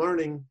you're not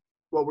learning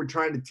what we're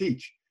trying to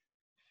teach."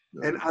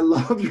 No. And I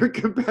love your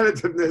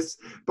competitiveness,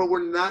 but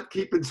we're not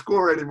keeping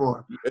score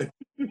anymore.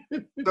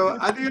 So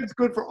I think it's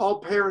good for all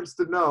parents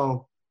to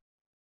know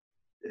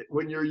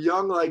when you're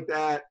young like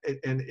that,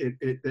 and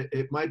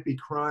it might be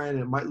crying,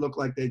 it might look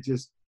like they're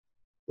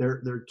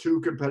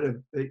too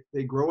competitive.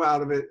 They grow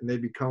out of it and they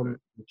become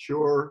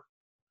mature,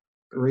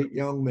 great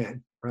young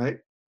men, right?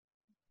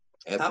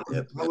 That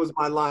was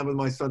my line with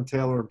my son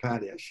Taylor and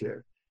Patty I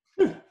shared.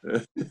 All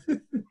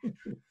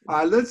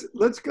right,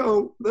 let's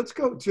go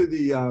to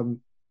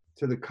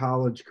the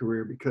college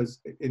career,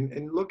 because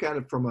and look at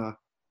it from a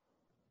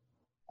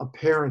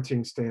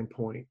parenting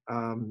standpoint.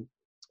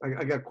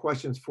 I got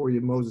questions for you,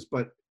 Moses,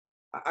 but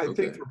I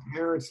think for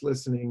parents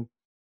listening,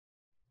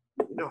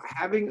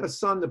 having a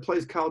son that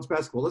plays college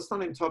basketball, let's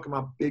not even talk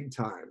about big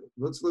time.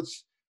 Let's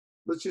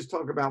just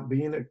talk about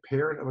being a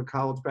parent of a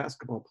college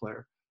basketball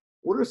player.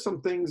 What are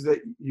some things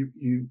that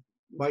you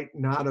might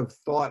not have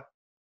thought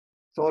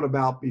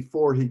about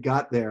before he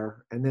got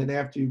there, and then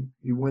after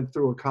you went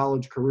through a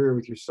college career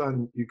with your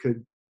son, you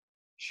could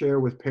share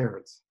with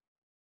parents?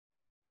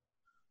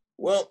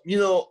 Well,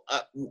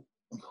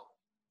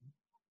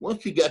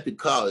 once he got to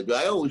college,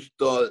 I always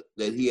thought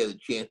that he had a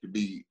chance to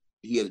be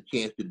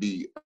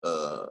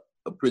a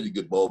pretty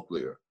good ball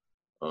player.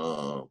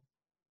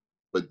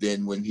 But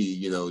then when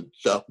he,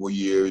 sophomore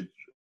year,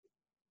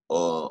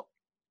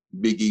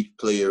 Big East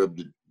player of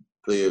the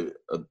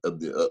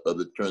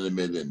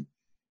tournament,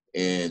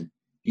 and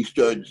he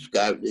started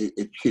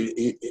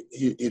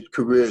his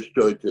career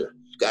started to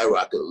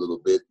skyrocket a little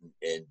bit,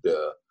 and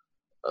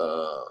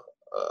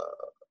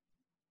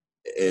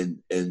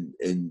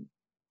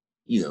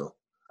you know,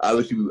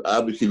 obviously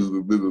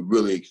we were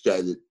really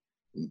excited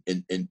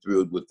and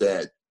thrilled with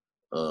that.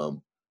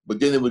 But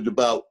then it was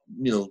about,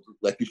 you know,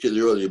 like you said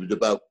earlier, it was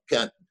about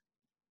kind of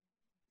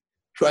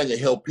trying to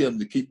help him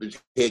to keep his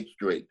head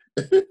straight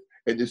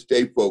and to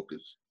stay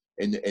focused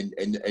and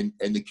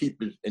to keep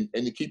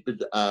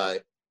his eye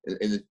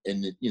and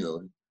you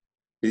know,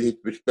 his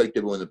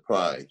perspective on the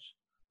prize.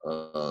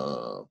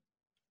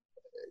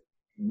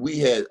 We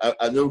had,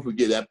 I never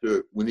forget,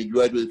 after when he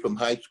graduated from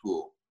high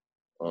school,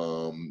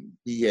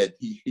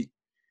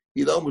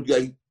 he'd almost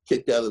got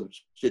kicked out of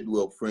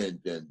Sidwell Friends,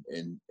 and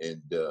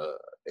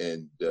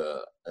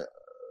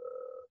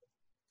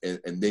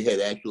they had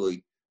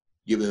actually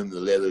given him the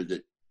letter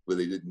that where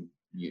they didn't,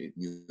 you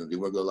know, they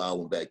weren't going to allow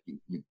him back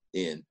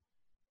in,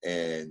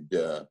 and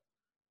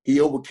he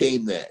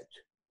overcame that,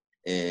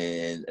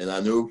 and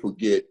I'll never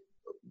forget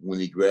when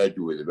he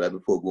graduated right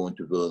before going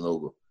to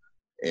Villanova,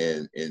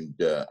 and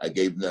I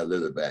gave him that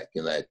letter back,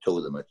 and I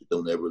told him, I said,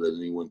 don't ever let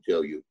anyone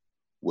tell you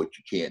what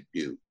you can't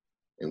do,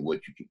 and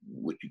what you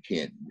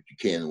can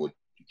and what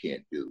you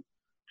can't do.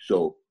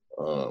 So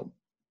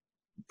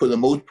for the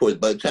most part,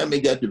 by the time he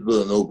got to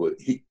Villanova,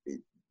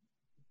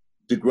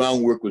 the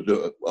groundwork was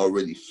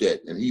already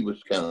set, and he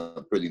was kind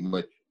of pretty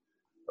much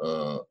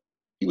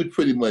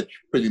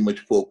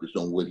focused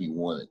on what he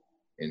wanted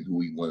and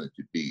who he wanted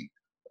to be.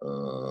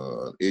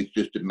 It's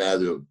just a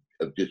matter of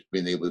just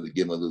being able to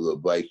give him a little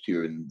advice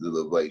here and a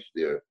little advice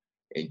there,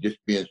 and just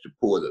being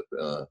supportive.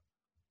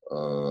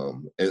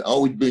 And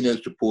always being there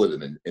to support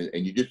him,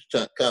 and you just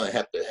kind of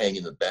have to hang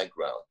in the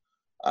background.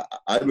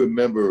 I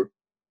remember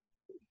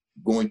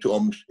going to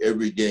almost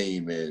every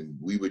game, and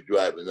we were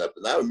driving up,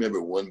 and I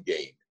remember one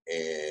game,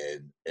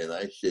 and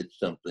I said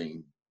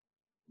something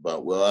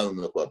about, well, I don't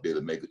know if I'll be able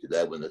to make it to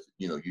that one. I said,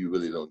 you know, you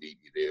really don't need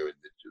me there, and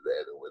this or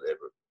that or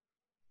whatever.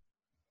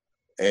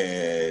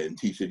 And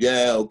he said,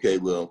 yeah, okay,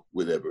 well,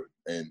 whatever.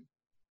 And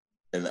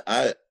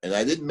I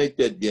didn't make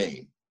that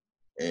game,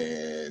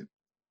 and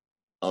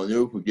I'll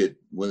never forget,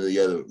 one of the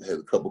other had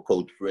a couple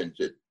close friends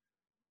that,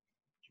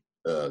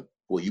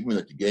 well, you went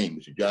at the game.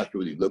 He said, Josh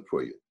really looked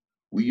for you.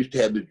 We used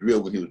to have this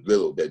drill when he was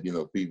little that, you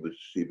know,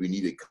 if we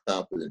needed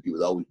confidence, he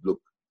would always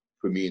look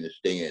for me in the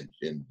stands,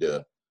 and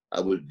I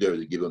was there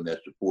to give him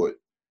that support.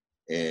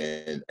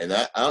 And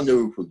I'll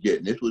never forget,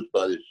 and this was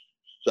about his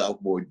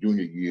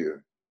junior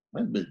year,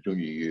 might have been his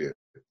junior year,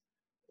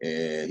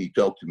 and he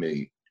talked to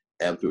me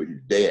after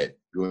his dad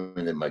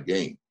during in my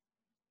game,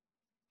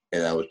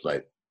 and I was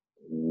like,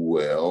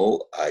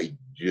 well, I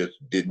just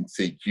didn't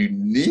think you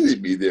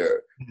needed me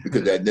there,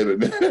 because I'd never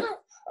met.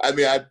 I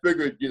mean, I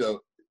figured, you know,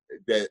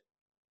 that,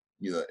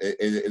 you know,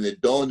 and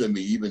it dawned on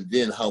me even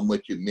then how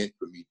much it meant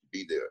for me to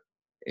be there.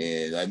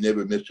 And I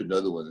never missed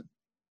another one,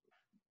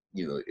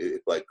 you know,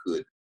 if I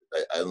could.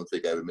 I don't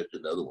think I ever missed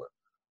another one.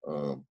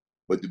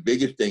 But the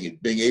biggest thing is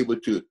being able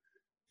to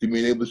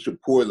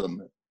support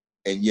them,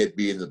 and yet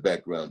be in the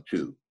background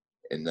too,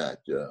 and not,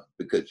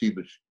 because he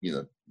was, you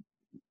know,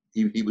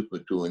 he was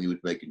mature and he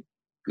was making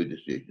good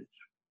decisions.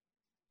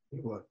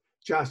 What,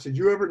 Josh, did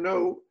you ever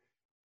know,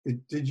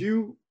 did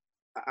you,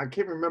 I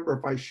can't remember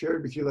if I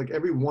shared with you, like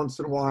every once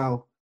in a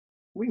while,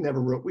 we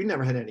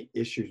never had any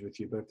issues with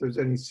you, but if there's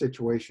any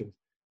situation,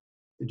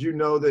 did you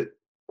know that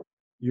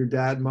your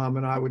dad, mom,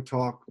 and I would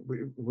talk,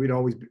 we'd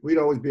always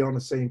be on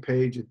the same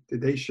page?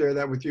 Did they share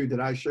that with you? Did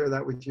I share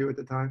that with you at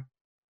the time?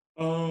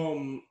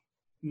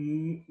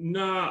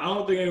 Nah, I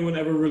don't think anyone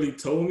ever really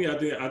told me. I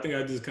think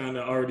I just kind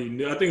of already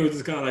knew. I think it was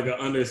just kind of like an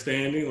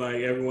understanding,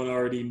 like everyone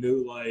already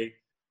knew, like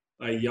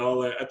y'all.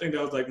 Like, I think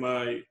that was like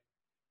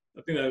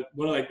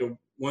the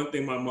one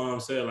thing my mom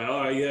said, like,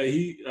 oh yeah,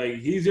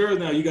 he's yours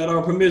now. You got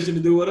our permission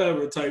to do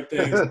whatever type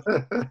thing.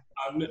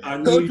 I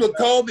knew. Coach would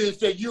call me and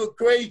say, you were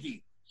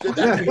crazy. So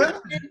that's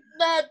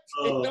nuts.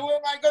 What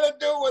am I gonna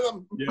do with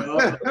him?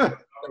 Yeah,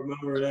 I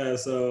remember that.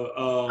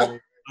 So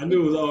I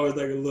knew it was always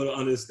like a little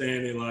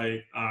understanding,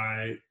 like, all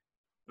right,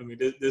 I mean,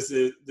 this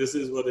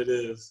is what it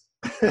is.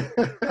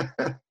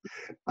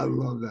 I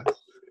love that.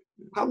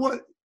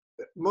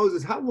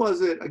 Moses, how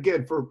was it,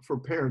 again, for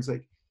parents,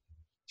 like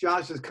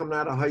Josh is coming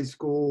out of high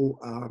school,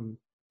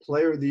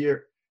 player of the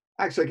year.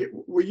 Actually,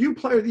 were you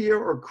player of the year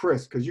or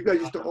Chris? Because you guys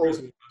used to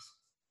always.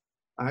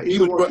 He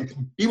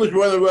was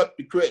runner-up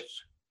to Chris.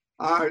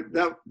 All right,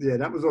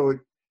 that was always.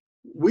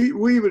 We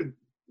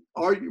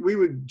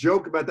would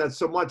joke about that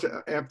so much.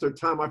 After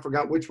time, I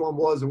forgot which one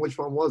was and which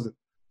one wasn't.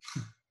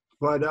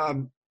 But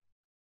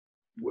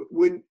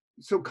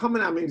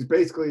coming out means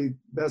basically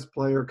best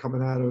player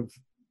coming out of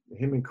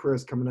him and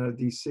Chris coming out of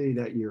DC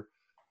that year,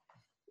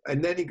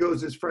 and then he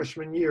goes his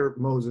freshman year.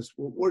 Moses,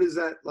 what is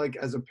that like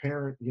as a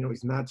parent? You know,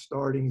 he's not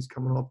starting; he's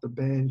coming off the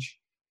bench.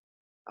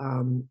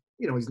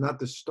 You know, he's not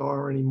the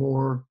star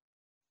anymore.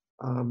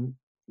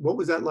 What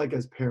was that like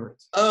as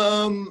parents?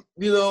 You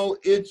know,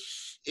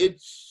 it's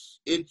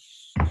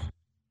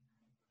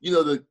you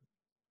know,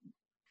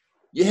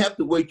 you have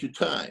to wait your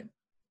time,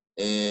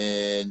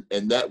 and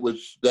that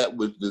was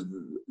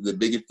the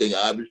biggest thing.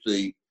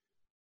 Obviously,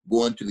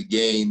 going to the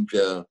games,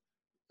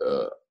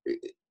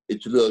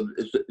 it's a little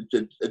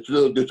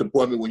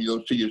disappointment when you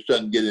don't see your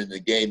son get in the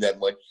game that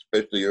much,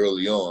 especially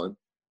early on,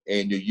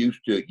 and you're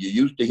used to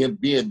him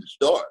being the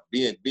star,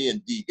 being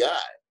the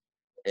guy,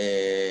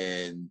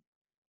 and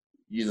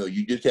you know,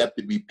 you just have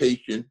to be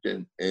patient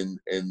and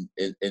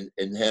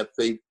have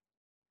faith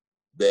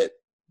that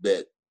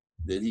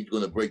he's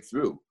going to break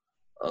through.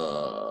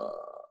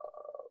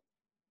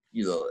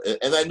 You know,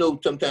 and I know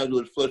sometimes it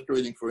was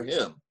frustrating for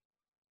him,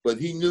 but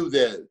he knew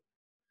that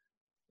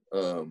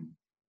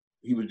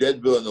he was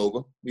at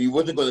Villanova. He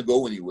wasn't going to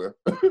go anywhere.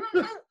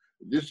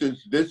 This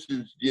is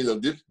you know,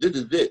 this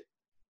is it,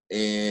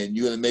 and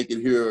you're going to make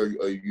it here,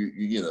 or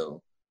you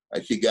know,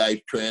 I see guys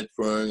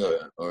transferring,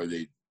 or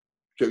they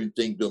certain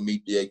things don't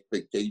meet the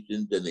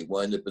expectations, and they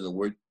wind up in a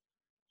worse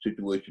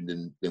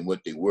situation than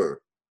what they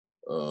were.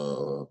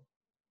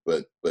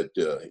 But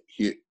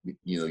here,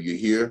 you know, you're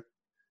here,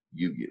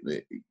 you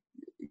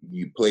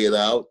play it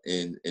out,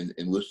 and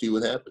we'll see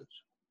what happens.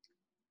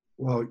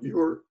 Well,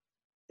 your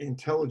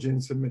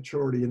intelligence and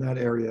maturity in that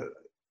area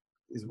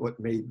is what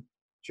made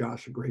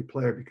Josh a great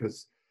player,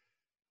 because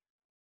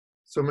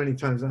so many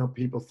times now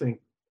people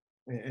think,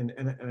 and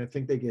I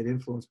think they get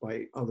influenced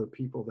by other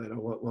people that,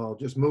 well,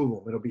 just move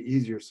them, it'll be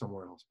easier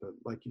somewhere else. But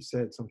like you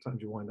said,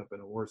 sometimes you wind up in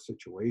a worse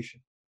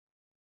situation.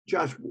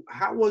 Josh,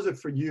 how was it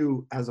for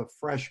you as a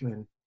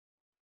freshman?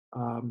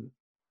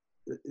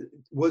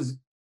 Was,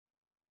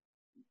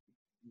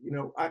 you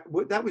know,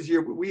 that was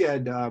year we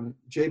had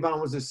Javon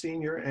was a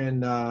senior,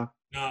 and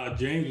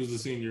James was a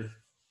senior.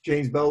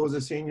 James Bell was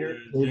a senior.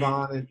 Yeah,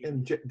 Javon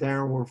and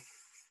Darren were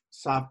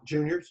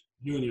juniors.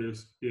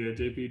 Juniors, yeah.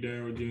 JP,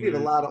 Darren were juniors. We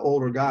had a lot of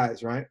older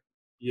guys, right?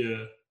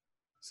 Yeah.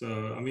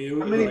 So I mean,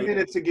 how many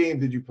minutes a game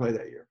did you play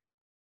that year?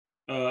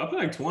 I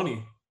played like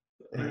 20.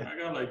 Yeah. I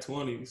got like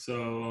 20.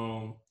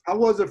 So how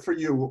was it for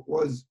you?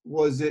 Was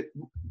it?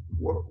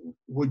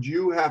 Would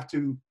you have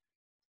to?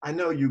 I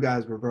know you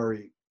guys were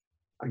very.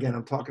 Again,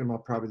 I'm talking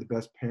about probably the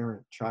best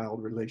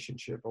parent-child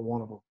relationship, or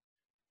one of them.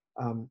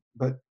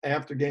 But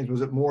after games,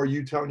 was it more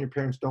you telling your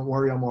parents, "Don't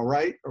worry, I'm all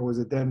right," or was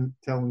it them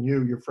telling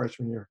you your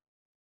freshman year,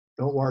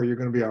 "Don't worry, you're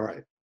going to be all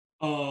right"?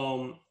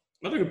 I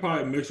think it's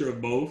probably a mixture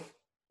of both.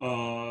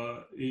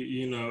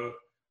 You know,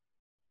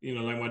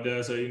 like my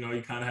dad said, you know,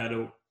 you kind of had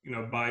to, you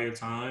know, buy your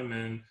time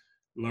and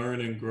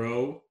learn and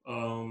grow.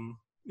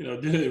 You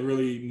know, didn't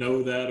really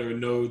know that, or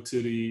know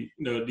to the, you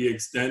know, the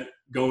extent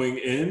going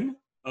in.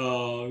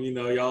 You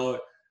know, y'all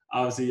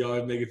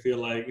make it feel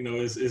like, you know,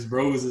 it's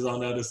roses on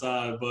the other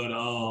side, but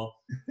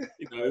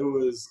you know, it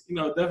was, you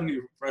know, definitely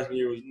freshman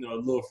year was, you know, a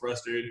little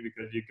frustrating,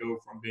 because you go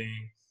from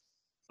being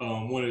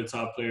one of the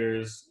top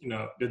players, you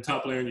know, the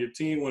top player in your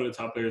team, one of the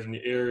top players in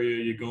your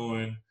area, you're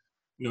going,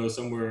 you know,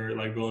 somewhere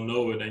like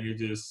Villanova, and you're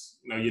just,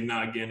 you know, you're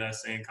not getting that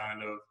same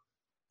kind of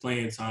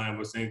playing time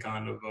or same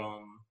kind of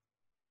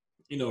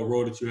you know,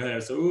 role that you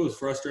had. So it was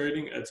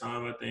frustrating at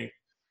times. I think,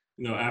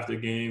 you know, after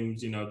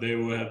games, you know, they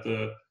would have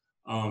to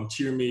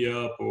cheer me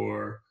up,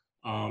 or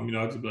you know,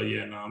 I'll just be like,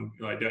 yeah, no, I'm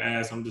like, they'll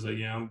ask, I'm just like,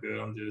 yeah, I'm good.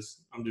 I'm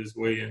just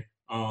waiting.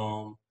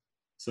 So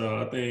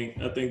I think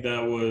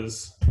that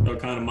was, you know,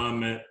 kind of my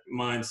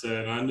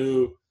mindset. I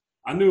knew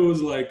it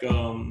was like,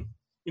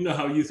 you know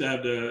how we used to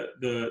have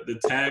the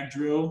tag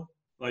drill,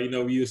 like, you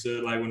know, we used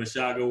to, like, when the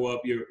shot go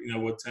up, you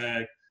know, with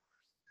tag.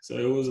 So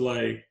it was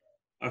like,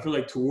 I feel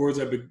like towards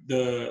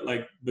the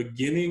like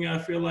beginning, I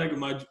feel like of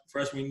my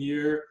freshman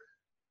year,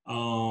 I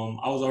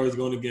was always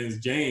going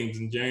against James,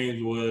 and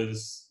James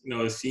was, you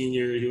know, a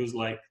senior. He was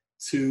like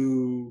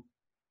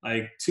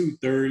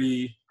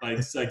 230, like 6'6",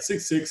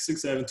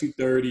 6'7",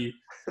 230.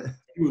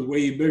 He was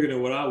way bigger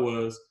than what I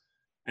was.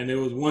 And there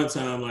was one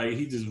time, like,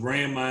 he just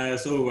ran my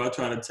ass over. I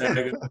tried to tag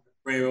him.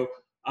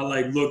 I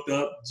like looked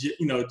up,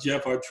 you know,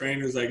 Jeff, our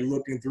trainer's like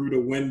looking through the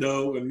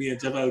window, and me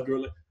and Jeff had a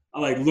girl. I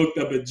like looked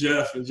up at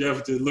Jeff, and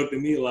Jeff just looked at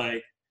me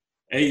like,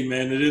 "Hey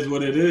man, it is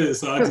what it is."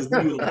 So I just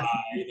knew, like,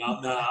 you know,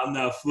 I'm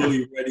not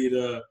fully ready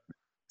to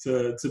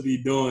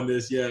be doing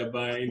this yet,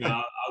 but, you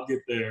know, I'll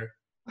get there.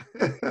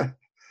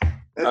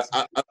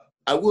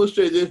 I will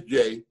say this,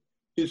 Jay.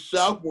 His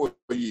sophomore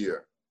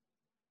year,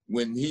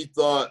 when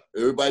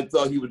everybody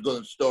thought he was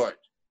going to start,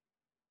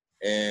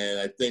 and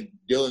I think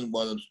Dylan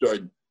wanted him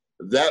starting,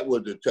 that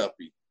was a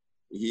toughie.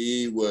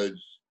 He was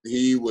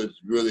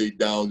really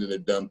down in the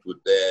dumps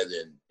with that,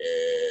 and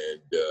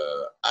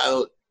I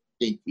don't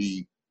think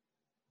he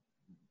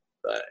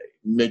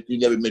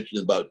never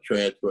mentioned about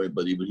transferring,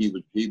 but he was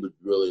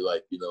really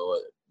like, you know,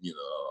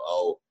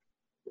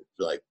 it's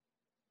like,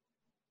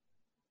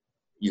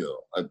 you know,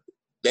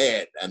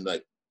 Dad, I'm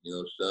like, you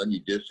know, son,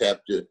 you just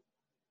have to,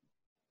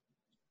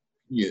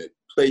 you know,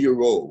 play your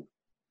role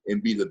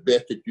and be the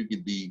best that you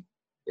can be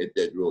at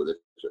that role.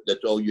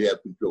 That's all you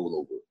have control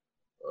over.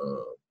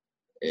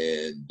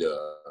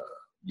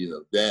 You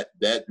know,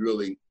 that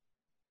really,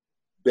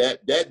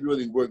 that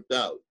really worked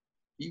out.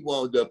 He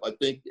wound up, I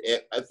think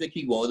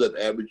he wound up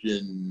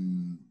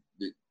averaging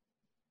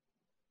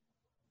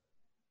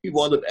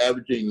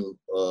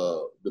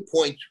the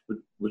points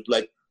was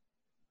like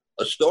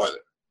a starter.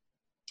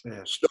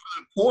 Yeah.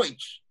 Starter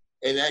points,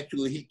 and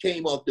actually he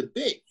came off the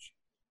bench,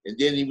 and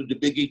then he was the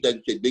Big East, like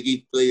I said, Big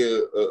East player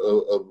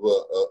of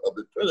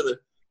the tournament.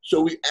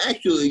 So we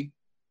actually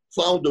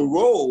found a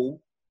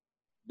role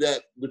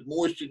that was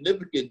more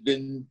significant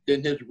than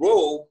his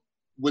role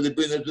would have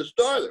been as a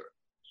starter.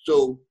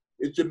 So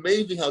it's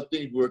amazing how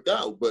things work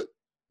out. But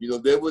you know,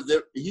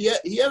 he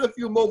had a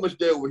few moments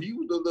there where he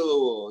was a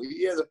little.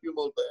 He had a few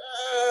moments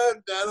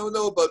like, I don't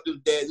know about this,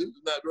 Dad. This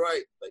is not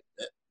right. Like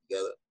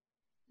that,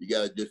 you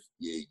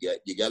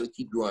gotta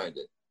keep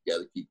grinding. You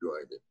gotta keep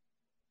grinding.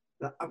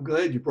 I'm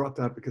glad you brought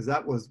that because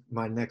that was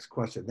my next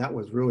question. That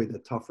was really the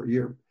tougher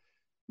year.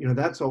 You know,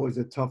 that's always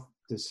a tough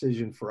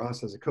decision for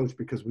us as a coach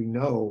because we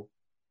know,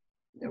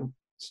 you know,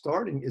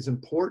 starting is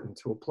important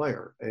to a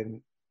player.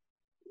 And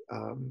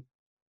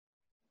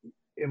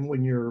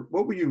when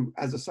what were you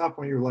as a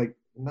sophomore? You're like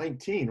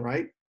 19,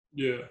 right?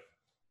 Yeah.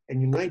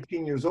 And you're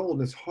 19 years old,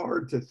 and it's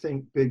hard to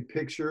think big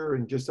picture.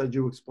 And just as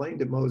you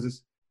explained it,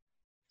 Moses,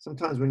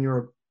 sometimes when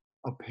you're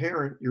a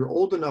parent, you're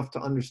old enough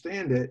to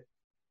understand it,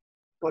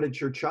 but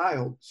it's your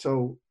child.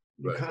 So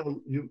you kind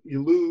of you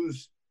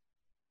lose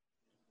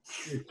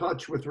your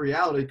touch with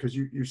reality because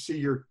you see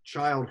your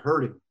child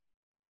hurting.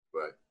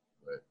 Right.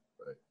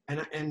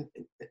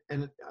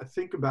 And I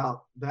think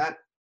about that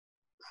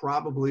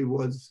probably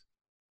was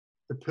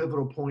the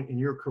pivotal point in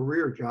your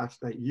career, Josh,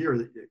 that year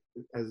that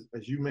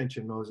as you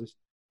mentioned, Moses,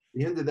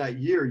 the end of that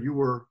year, you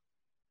were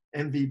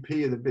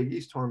MVP of the Big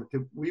East tournament.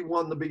 We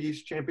won the Big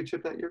East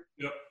championship that year.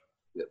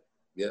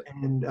 Yep.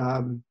 And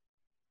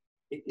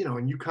you know,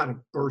 and you kind of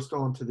burst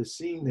onto the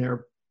scene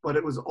there, but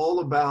it was all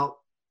about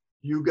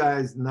you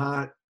guys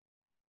not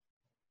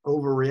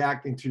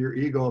overreacting to your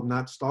ego of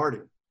not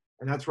starting.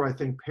 And that's where I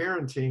think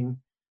parenting,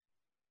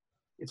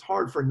 it's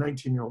hard for a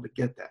 19-year-old to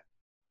get that,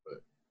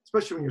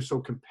 especially when you're so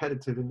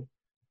competitive.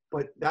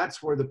 But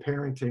that's where the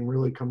parenting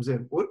really comes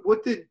in.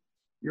 What did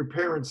your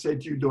parents say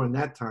to you during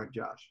that time,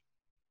 Josh?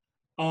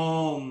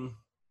 Well,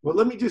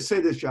 let me just say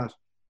this, Josh.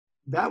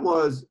 That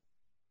was,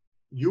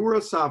 you were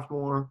a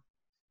sophomore.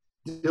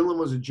 Dylan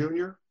was a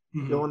junior.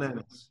 Mm-hmm.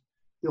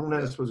 Dylan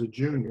Ennis was a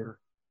junior.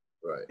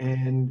 Right.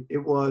 And it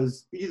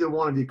was either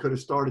one of you could have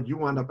started. You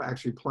wound up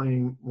actually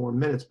playing more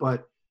minutes,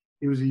 but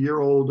he was a year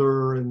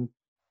older, and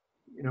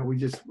you know we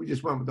just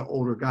went with the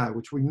older guy,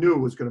 which we knew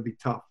was going to be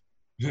tough.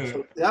 Yeah.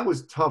 So that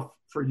was tough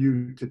for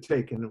you to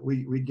take, and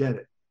we get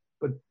it.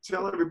 But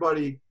tell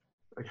everybody,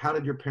 like, how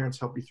did your parents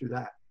help you through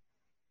that?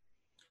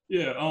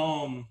 Yeah.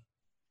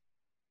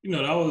 You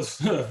know, that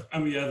was, I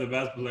mean, as a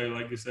basketball player,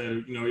 like you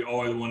said, you know, you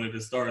always wanted to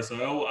start.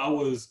 So I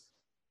was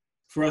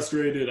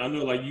frustrated. I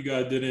know, like, you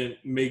guys didn't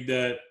make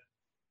that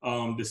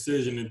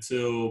decision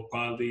until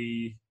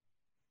probably,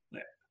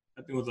 like,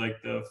 I think it was like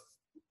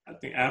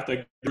after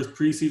the first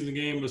preseason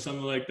game or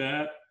something like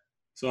that.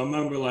 So I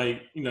remember,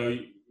 like, you know,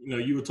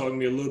 you were talking to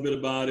me a little bit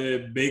about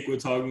it. Bake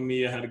was talking to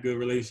me. I had a good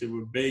relationship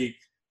with Bake.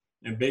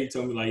 And Bake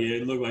told me, like, yeah,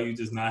 it looked like you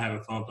just not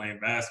having fun playing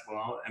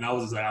basketball. And I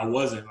was just like, I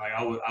wasn't. Like,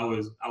 I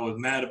was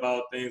mad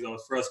about things. I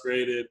was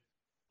frustrated.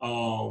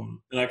 And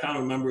I kind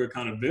of remember it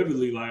kind of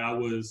vividly. Like, it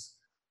was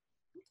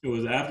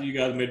after you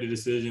guys made the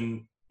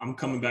decision. I'm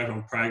coming back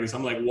from practice.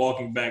 I'm like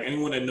walking back.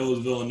 Anyone that knows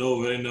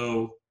Villanova, they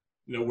know,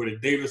 you know, where the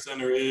Davis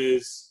Center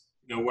is.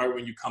 You know, right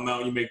when you come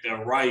out, you make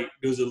that right.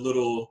 There's the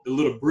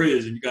little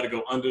bridge, and you got to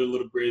go under the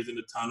little bridge in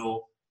the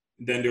tunnel.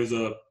 And then there's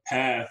a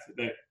path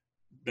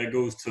that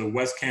goes to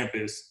West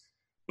Campus.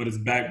 But it's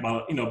back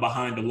by, you know,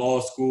 behind the law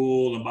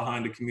school and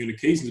behind the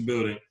communications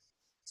building.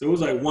 So it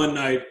was like one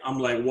night I'm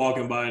like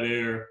walking by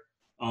there,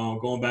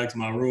 going back to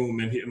my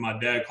room, and my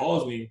dad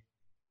calls me,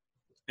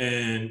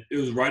 and it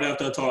was right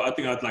after I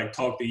think I'd like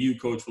talked to you,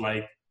 Coach, for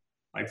like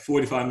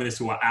 45 minutes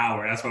to an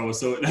hour. That's why it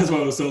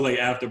was so late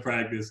after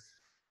practice.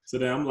 So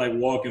then I'm like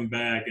walking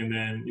back, and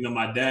then, you know,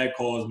 my dad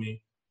calls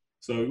me.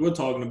 So we're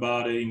talking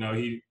about it. You know,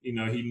 he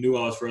knew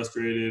I was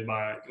frustrated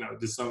by, you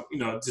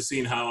know, just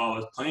seeing how I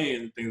was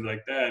playing and things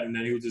like that. And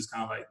then he was just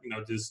kind of like, you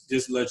know,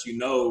 just let you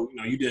know,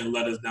 you didn't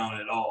let us down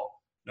at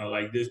all. You know,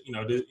 like this,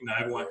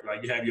 everyone,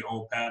 like, you have your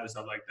own path and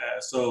stuff like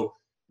that. So,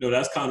 you know,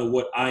 that's kind of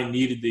what I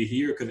needed to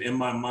hear, because in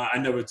my mind, I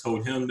never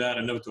told him that.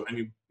 I never told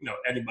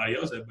anybody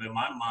else that. But in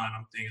my mind,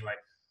 I'm thinking like,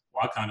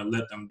 well, I kind of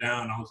let them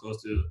down. I was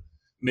supposed to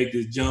make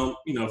this jump,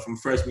 you know, from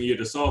freshman year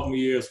to sophomore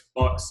year,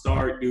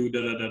 start, do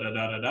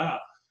da-da-da-da-da-da-da.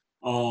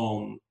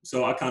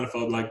 So I kind of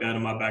felt like that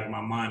in my back of my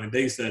mind, and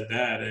they said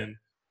that, and,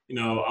 you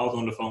know, I was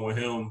on the phone with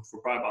him for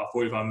probably about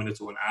 45 minutes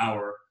to an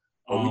hour.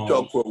 We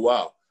talked for a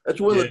while.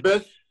 That's one of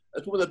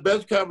the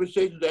best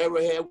conversations I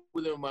ever had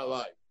with him in my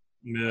life.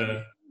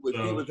 Yeah.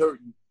 He was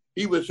hurting.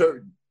 He was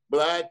hurting.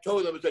 But I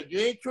told him, I said, you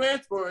ain't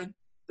transferring.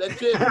 That's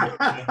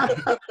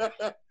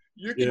it.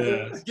 You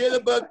can forget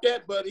about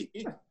that, buddy.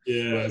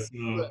 Yeah.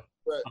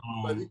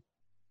 But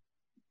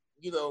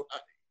you know,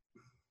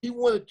 he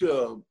wanted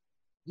to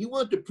he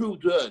wanted to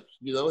prove to us,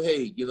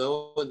 hey, and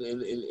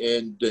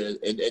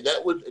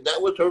that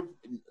was her,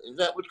 and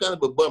that was kind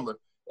of a bummer.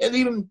 And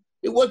even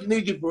it wasn't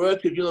easy for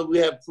us because we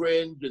have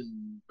friends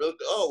and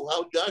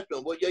how's Josh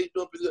doing? Well, yeah, he's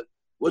doing pretty good.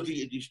 Was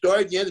he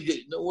starting yet?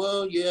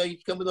 Well, yeah,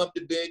 he's coming off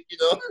the bench,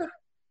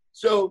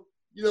 So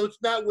it's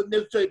not what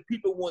necessarily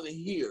people want to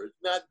hear.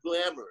 It's not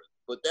glamorous,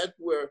 but that's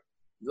where,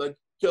 like,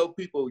 tell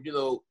people,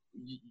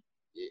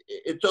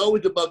 it's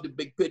always about the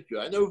big picture.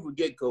 I never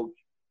forget, Coach.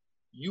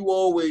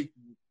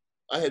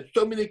 I had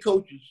so many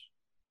coaches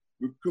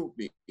recruit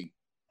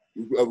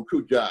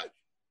Josh,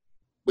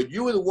 but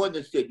you were the one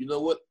that said, you know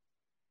what?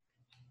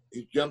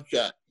 His jump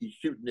shot, he's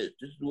shooting this.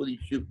 This is what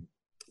he's shooting.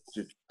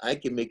 Says, I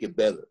can make it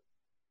better.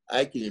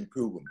 I can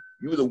improve him.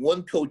 You were the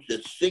one coach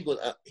that singled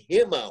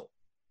him out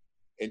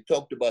and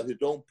talked about his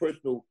own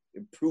personal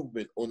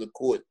improvement on the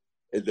court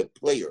as a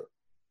player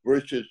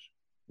versus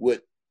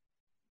what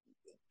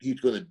he's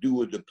going to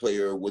do as a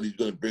player, what he's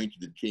going to bring to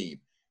the team.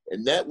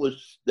 And that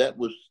was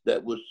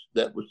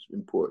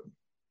important.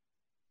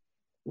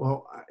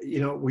 Well,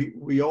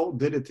 we all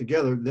did it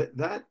together.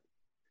 That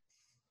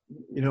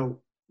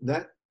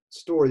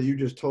story you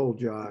just told,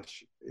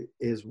 Josh,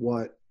 is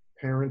what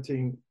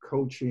parenting,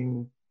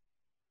 coaching,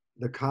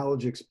 the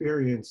college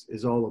experience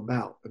is all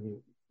about. I mean,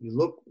 you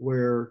look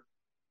where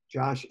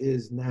Josh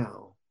is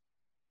now,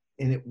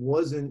 and it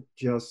wasn't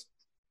just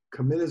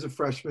come in as a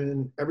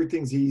freshman,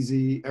 everything's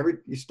easy.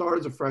 You start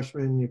as a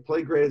freshman, you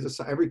play great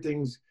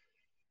everything's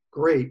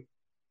great.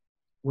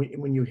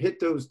 When you hit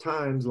those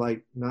times,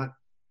 like not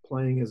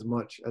playing as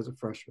much as a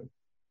freshman,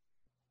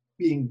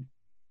 being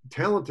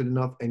talented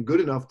enough and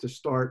good enough to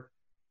start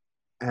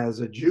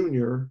as a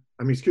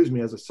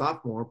as a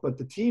sophomore, but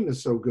the team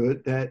is so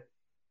good that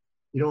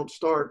you don't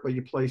start, but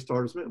you play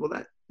starters.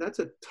 Well, that's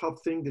a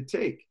tough thing to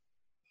take.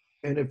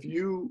 And if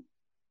you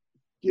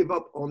give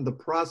up on the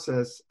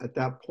process at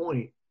that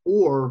point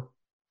or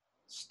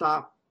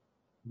stop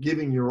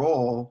giving your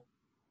all,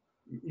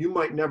 you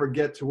might never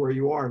get to where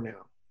you are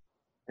now.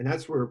 And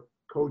that's where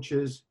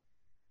coaches,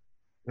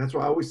 that's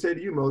why I always say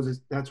to you,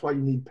 Moses, that's why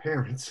you need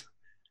parents.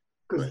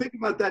 Because Think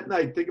about that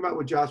night. Think about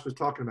what Josh was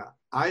talking about.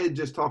 I had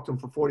just talked to him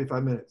for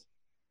 45 minutes.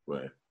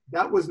 Right.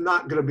 That was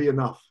not going to be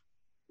enough.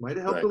 Might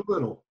have helped a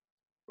little.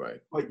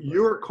 Right. But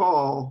your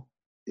call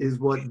is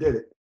what did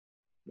it.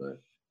 Right.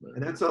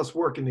 And that's us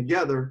working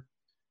together.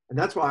 And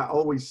that's why I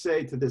always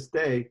say to this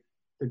day,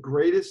 the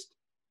greatest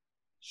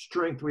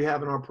strength we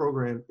have in our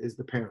program is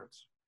the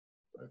parents.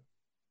 Right.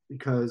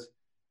 Because,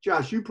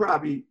 Josh, you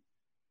probably,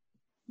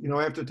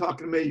 after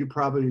talking to me, you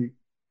probably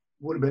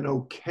would have been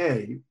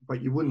okay,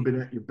 but you wouldn't have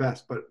been at your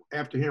best. But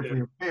after hearing from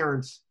your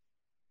parents,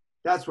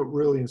 that's what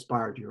really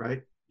inspired you,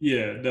 right?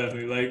 Yeah,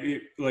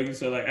 definitely. Like you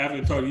said, like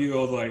after talking to you,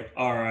 I was like,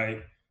 all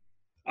right,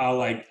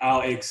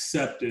 I'll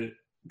accept it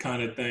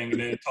kind of thing.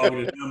 And then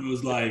talking to them, it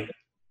was like,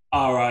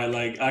 all right,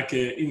 like I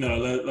could,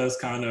 let's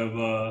kind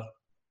of,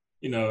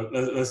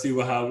 let's see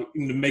how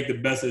make the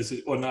best of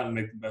this, or not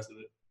make the best of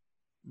it,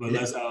 but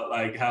let's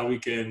how we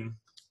can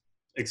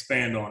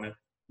expand on it.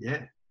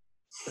 Yeah,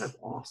 that's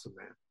awesome,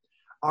 man.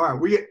 All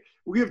right,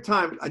 we have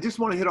time. I just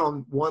want to hit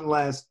on one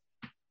last.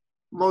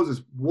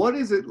 Moses, what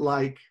is it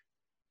like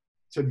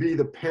to be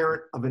the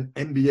parent of an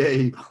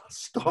NBA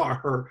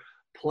star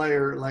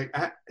player? Like,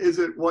 is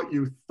it what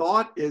you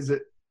thought? Is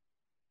it?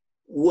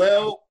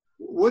 Well,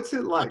 what's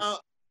it like?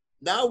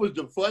 Now was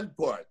the fun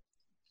part.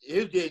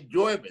 Here's the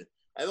enjoyment.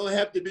 I don't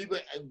have to be.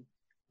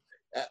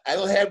 I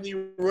don't have any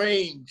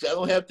range. I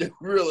don't have to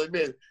really.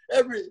 Man,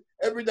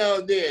 every now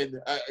and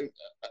then,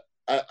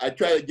 I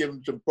try to give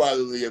him some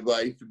fatherly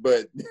advice,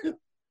 but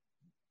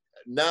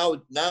now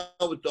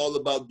it's all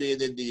about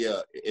being in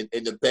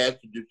the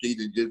passenger seat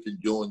and just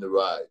enjoying the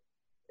ride.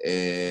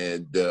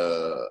 And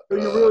so you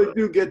really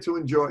do get to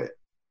enjoy it.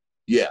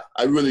 Yeah,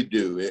 I really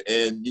do.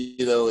 And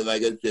and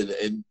like I said,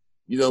 and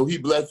he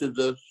blesses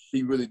us.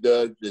 He really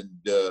does. And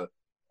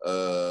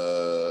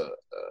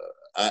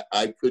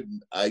I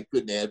couldn't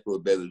ask for a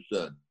better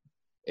son.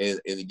 And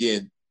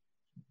again,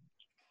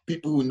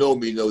 people who know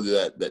me know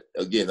that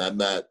again, I'm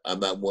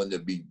not one to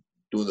be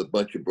doing a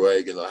bunch of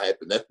bragging or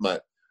hyping.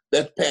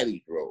 That's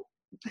Patty's role.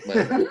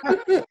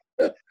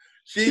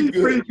 She's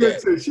pretty good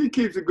too. She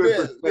keeps a good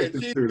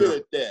perspective. She's good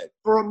at that.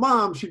 For a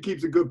mom, she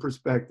keeps a good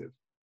perspective.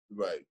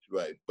 Right.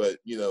 But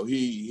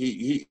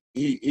he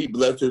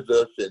blesses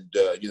us and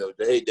say,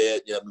 hey,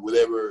 Dad,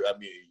 whatever. I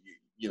mean,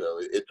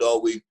 it's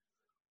always,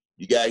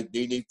 you guys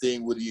need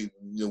anything? Where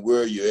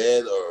where are you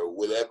at or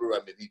whatever? I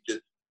mean, he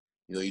just,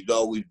 he's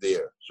always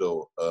there.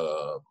 So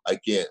I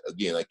can't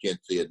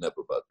say enough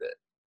about that.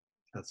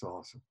 That's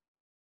awesome.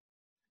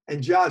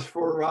 And Josh,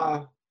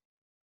 for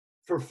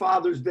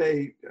Father's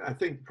Day, I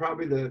think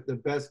probably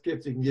the best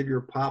gift you can give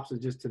your pops is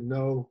just to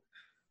know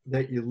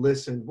that you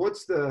listen.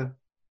 What's the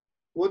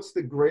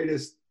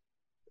greatest?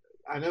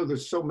 I know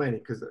there's so many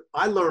because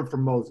I learned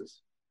from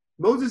Moses.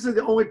 Moses is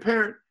the only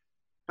parent.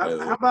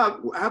 How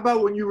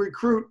about when you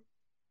recruit?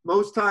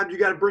 Most times you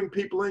got to bring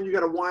people in. You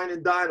got to wine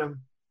and dine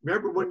them.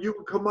 Remember when you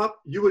would come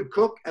up, you would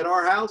cook at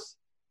our house.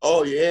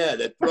 Oh yeah,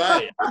 that's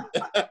right.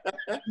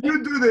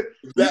 You do the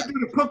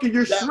cooking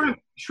your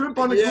shrimp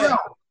on the grill.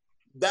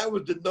 That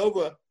was the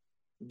Nova.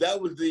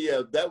 That was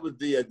the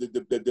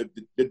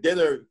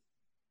dinner,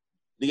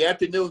 the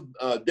afternoon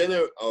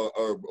dinner,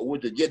 or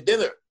was it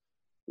dinner?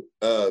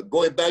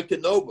 Going back to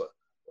Nova.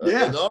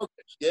 In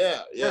August.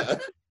 Yeah.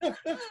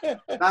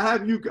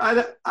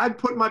 I'd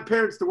put my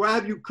parents to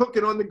have you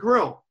cooking on the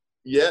grill.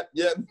 Yep.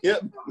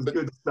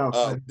 Good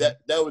stuff. That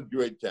was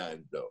great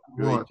times, though.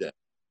 Great time.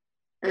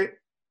 Hey,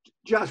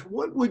 Josh,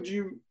 what would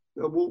you?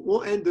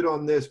 We'll end it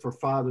on this for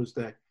Father's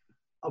Day.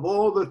 Of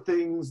all the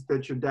things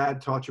that your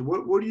dad taught you,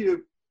 what do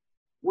you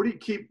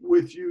keep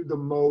with you the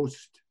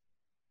most?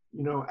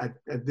 You know,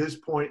 at this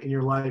point in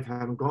your life,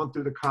 having gone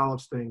through the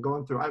college thing,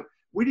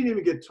 we didn't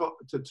even get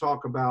to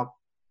talk about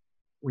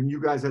when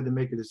you guys had to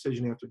make a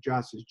decision after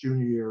Josh's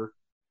junior year,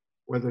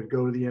 whether to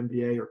go to the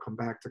NBA or come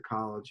back to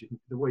college.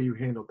 The way you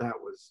handled that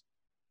was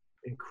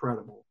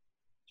incredible.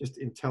 Just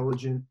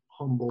intelligent,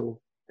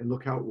 humble, and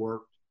look how it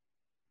worked.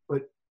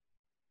 But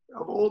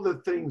of all the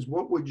things,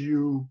 what would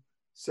you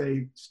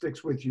say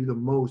sticks with you the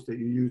most that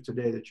you use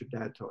today that your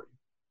dad taught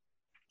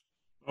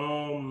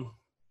you?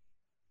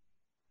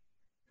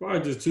 Probably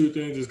just two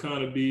things: is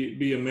kind of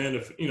be a man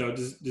of,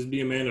 just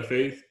be a man of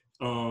faith,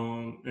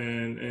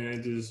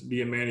 and just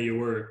be a man of your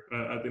word.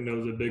 I think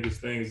those are the biggest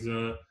things.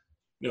 At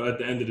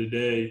the end of the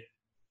day,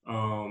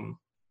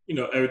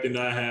 everything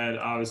that I had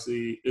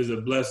obviously is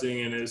a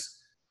blessing, and it's,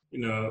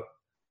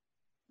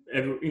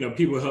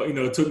 people help,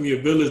 it took me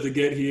a village to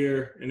get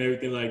here and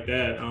everything like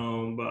that.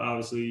 But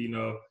obviously,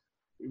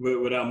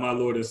 without my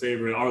Lord and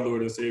Savior and our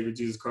Lord and Savior,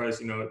 Jesus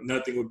Christ,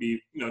 nothing would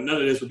be, none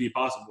of this would be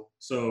possible.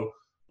 So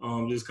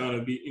just kind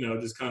of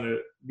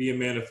be a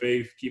man of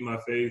faith, keep my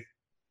faith.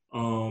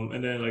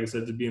 And then, like I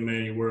said, to be a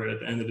man of your word. At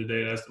the end of the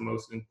day, that's the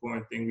most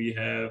important thing we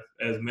have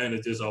as men,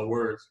 is just our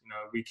words.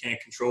 We can't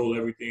control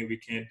everything. We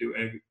can't do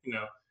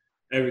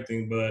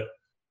everything. But,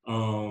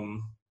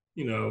 when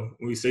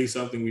we say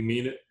something, we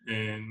mean it.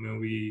 And when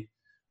we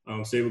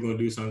say we're going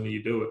to do something,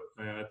 you do it.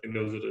 And I think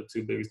those are the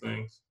two biggest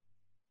things.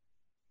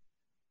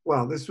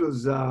 Well, this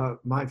was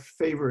my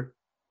favorite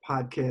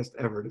podcast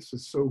ever. This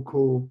was so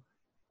cool.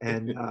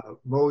 And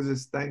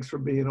Moses, thanks for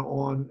being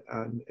on,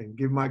 and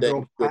give my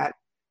girl Pat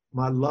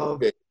my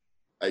love. Okay.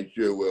 I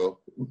sure will.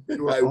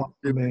 You are awesome,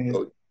 man.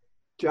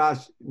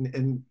 Josh,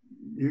 and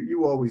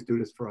you always do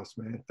this for us,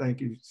 man.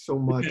 Thank you so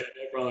much. No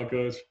problem,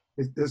 Coach.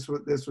 This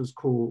was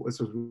cool.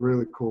 This was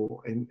really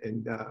cool.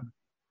 And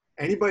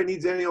anybody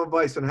needs any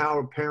advice on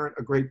how to parent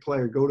a great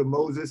player, go to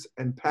Moses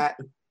and Pat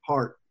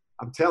Hart.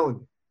 I'm telling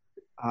you.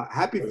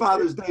 Happy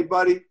Father's Day,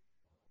 buddy.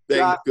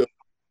 Thank you.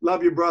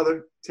 Love you,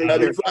 brother.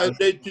 Happy Father's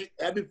Day to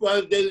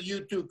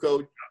you too,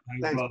 Coach.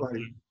 Thanks,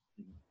 buddy.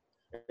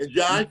 And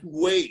Josh,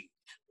 wait.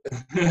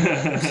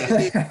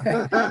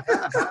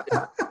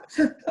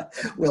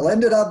 We'll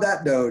end it on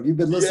that note. You've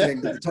been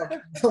listening to the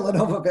Talking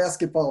Villanova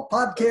Basketball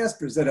Podcast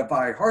presented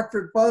by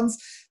Hartford Funds.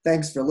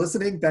 Thanks for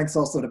listening. Thanks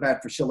also to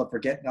Matt Fraschilla for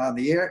getting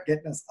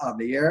us on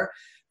the air.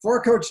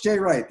 For Coach Jay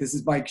Wright, this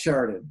is Mike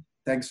Sheridan.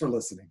 Thanks for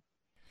listening.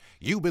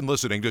 You've been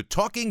listening to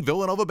Talking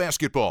Villanova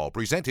Basketball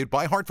presented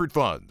by Hartford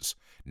Funds.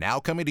 Now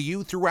coming to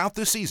you throughout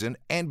the season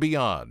and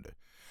beyond.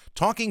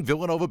 Talking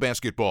Villanova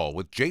Basketball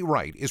with Jay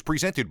Wright is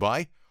presented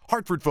by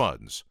Hartford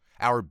Funds.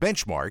 Our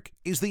benchmark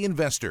is the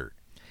investor.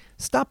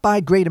 Stop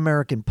by Great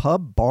American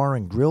Pub, Bar,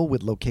 and Grill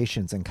with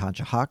locations in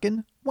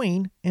Conshohocken,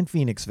 Wayne, and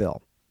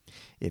Phoenixville.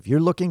 If you're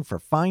looking for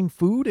fine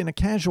food and a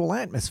casual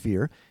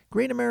atmosphere,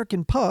 Great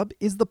American Pub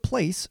is the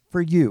place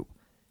for you.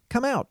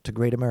 Come out to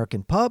Great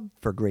American Pub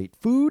for great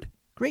food,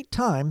 great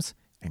times,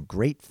 and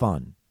great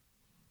fun.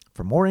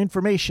 For more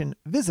information,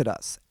 visit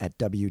us at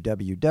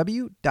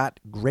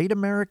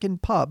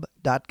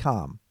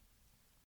www.greatamericanpub.com.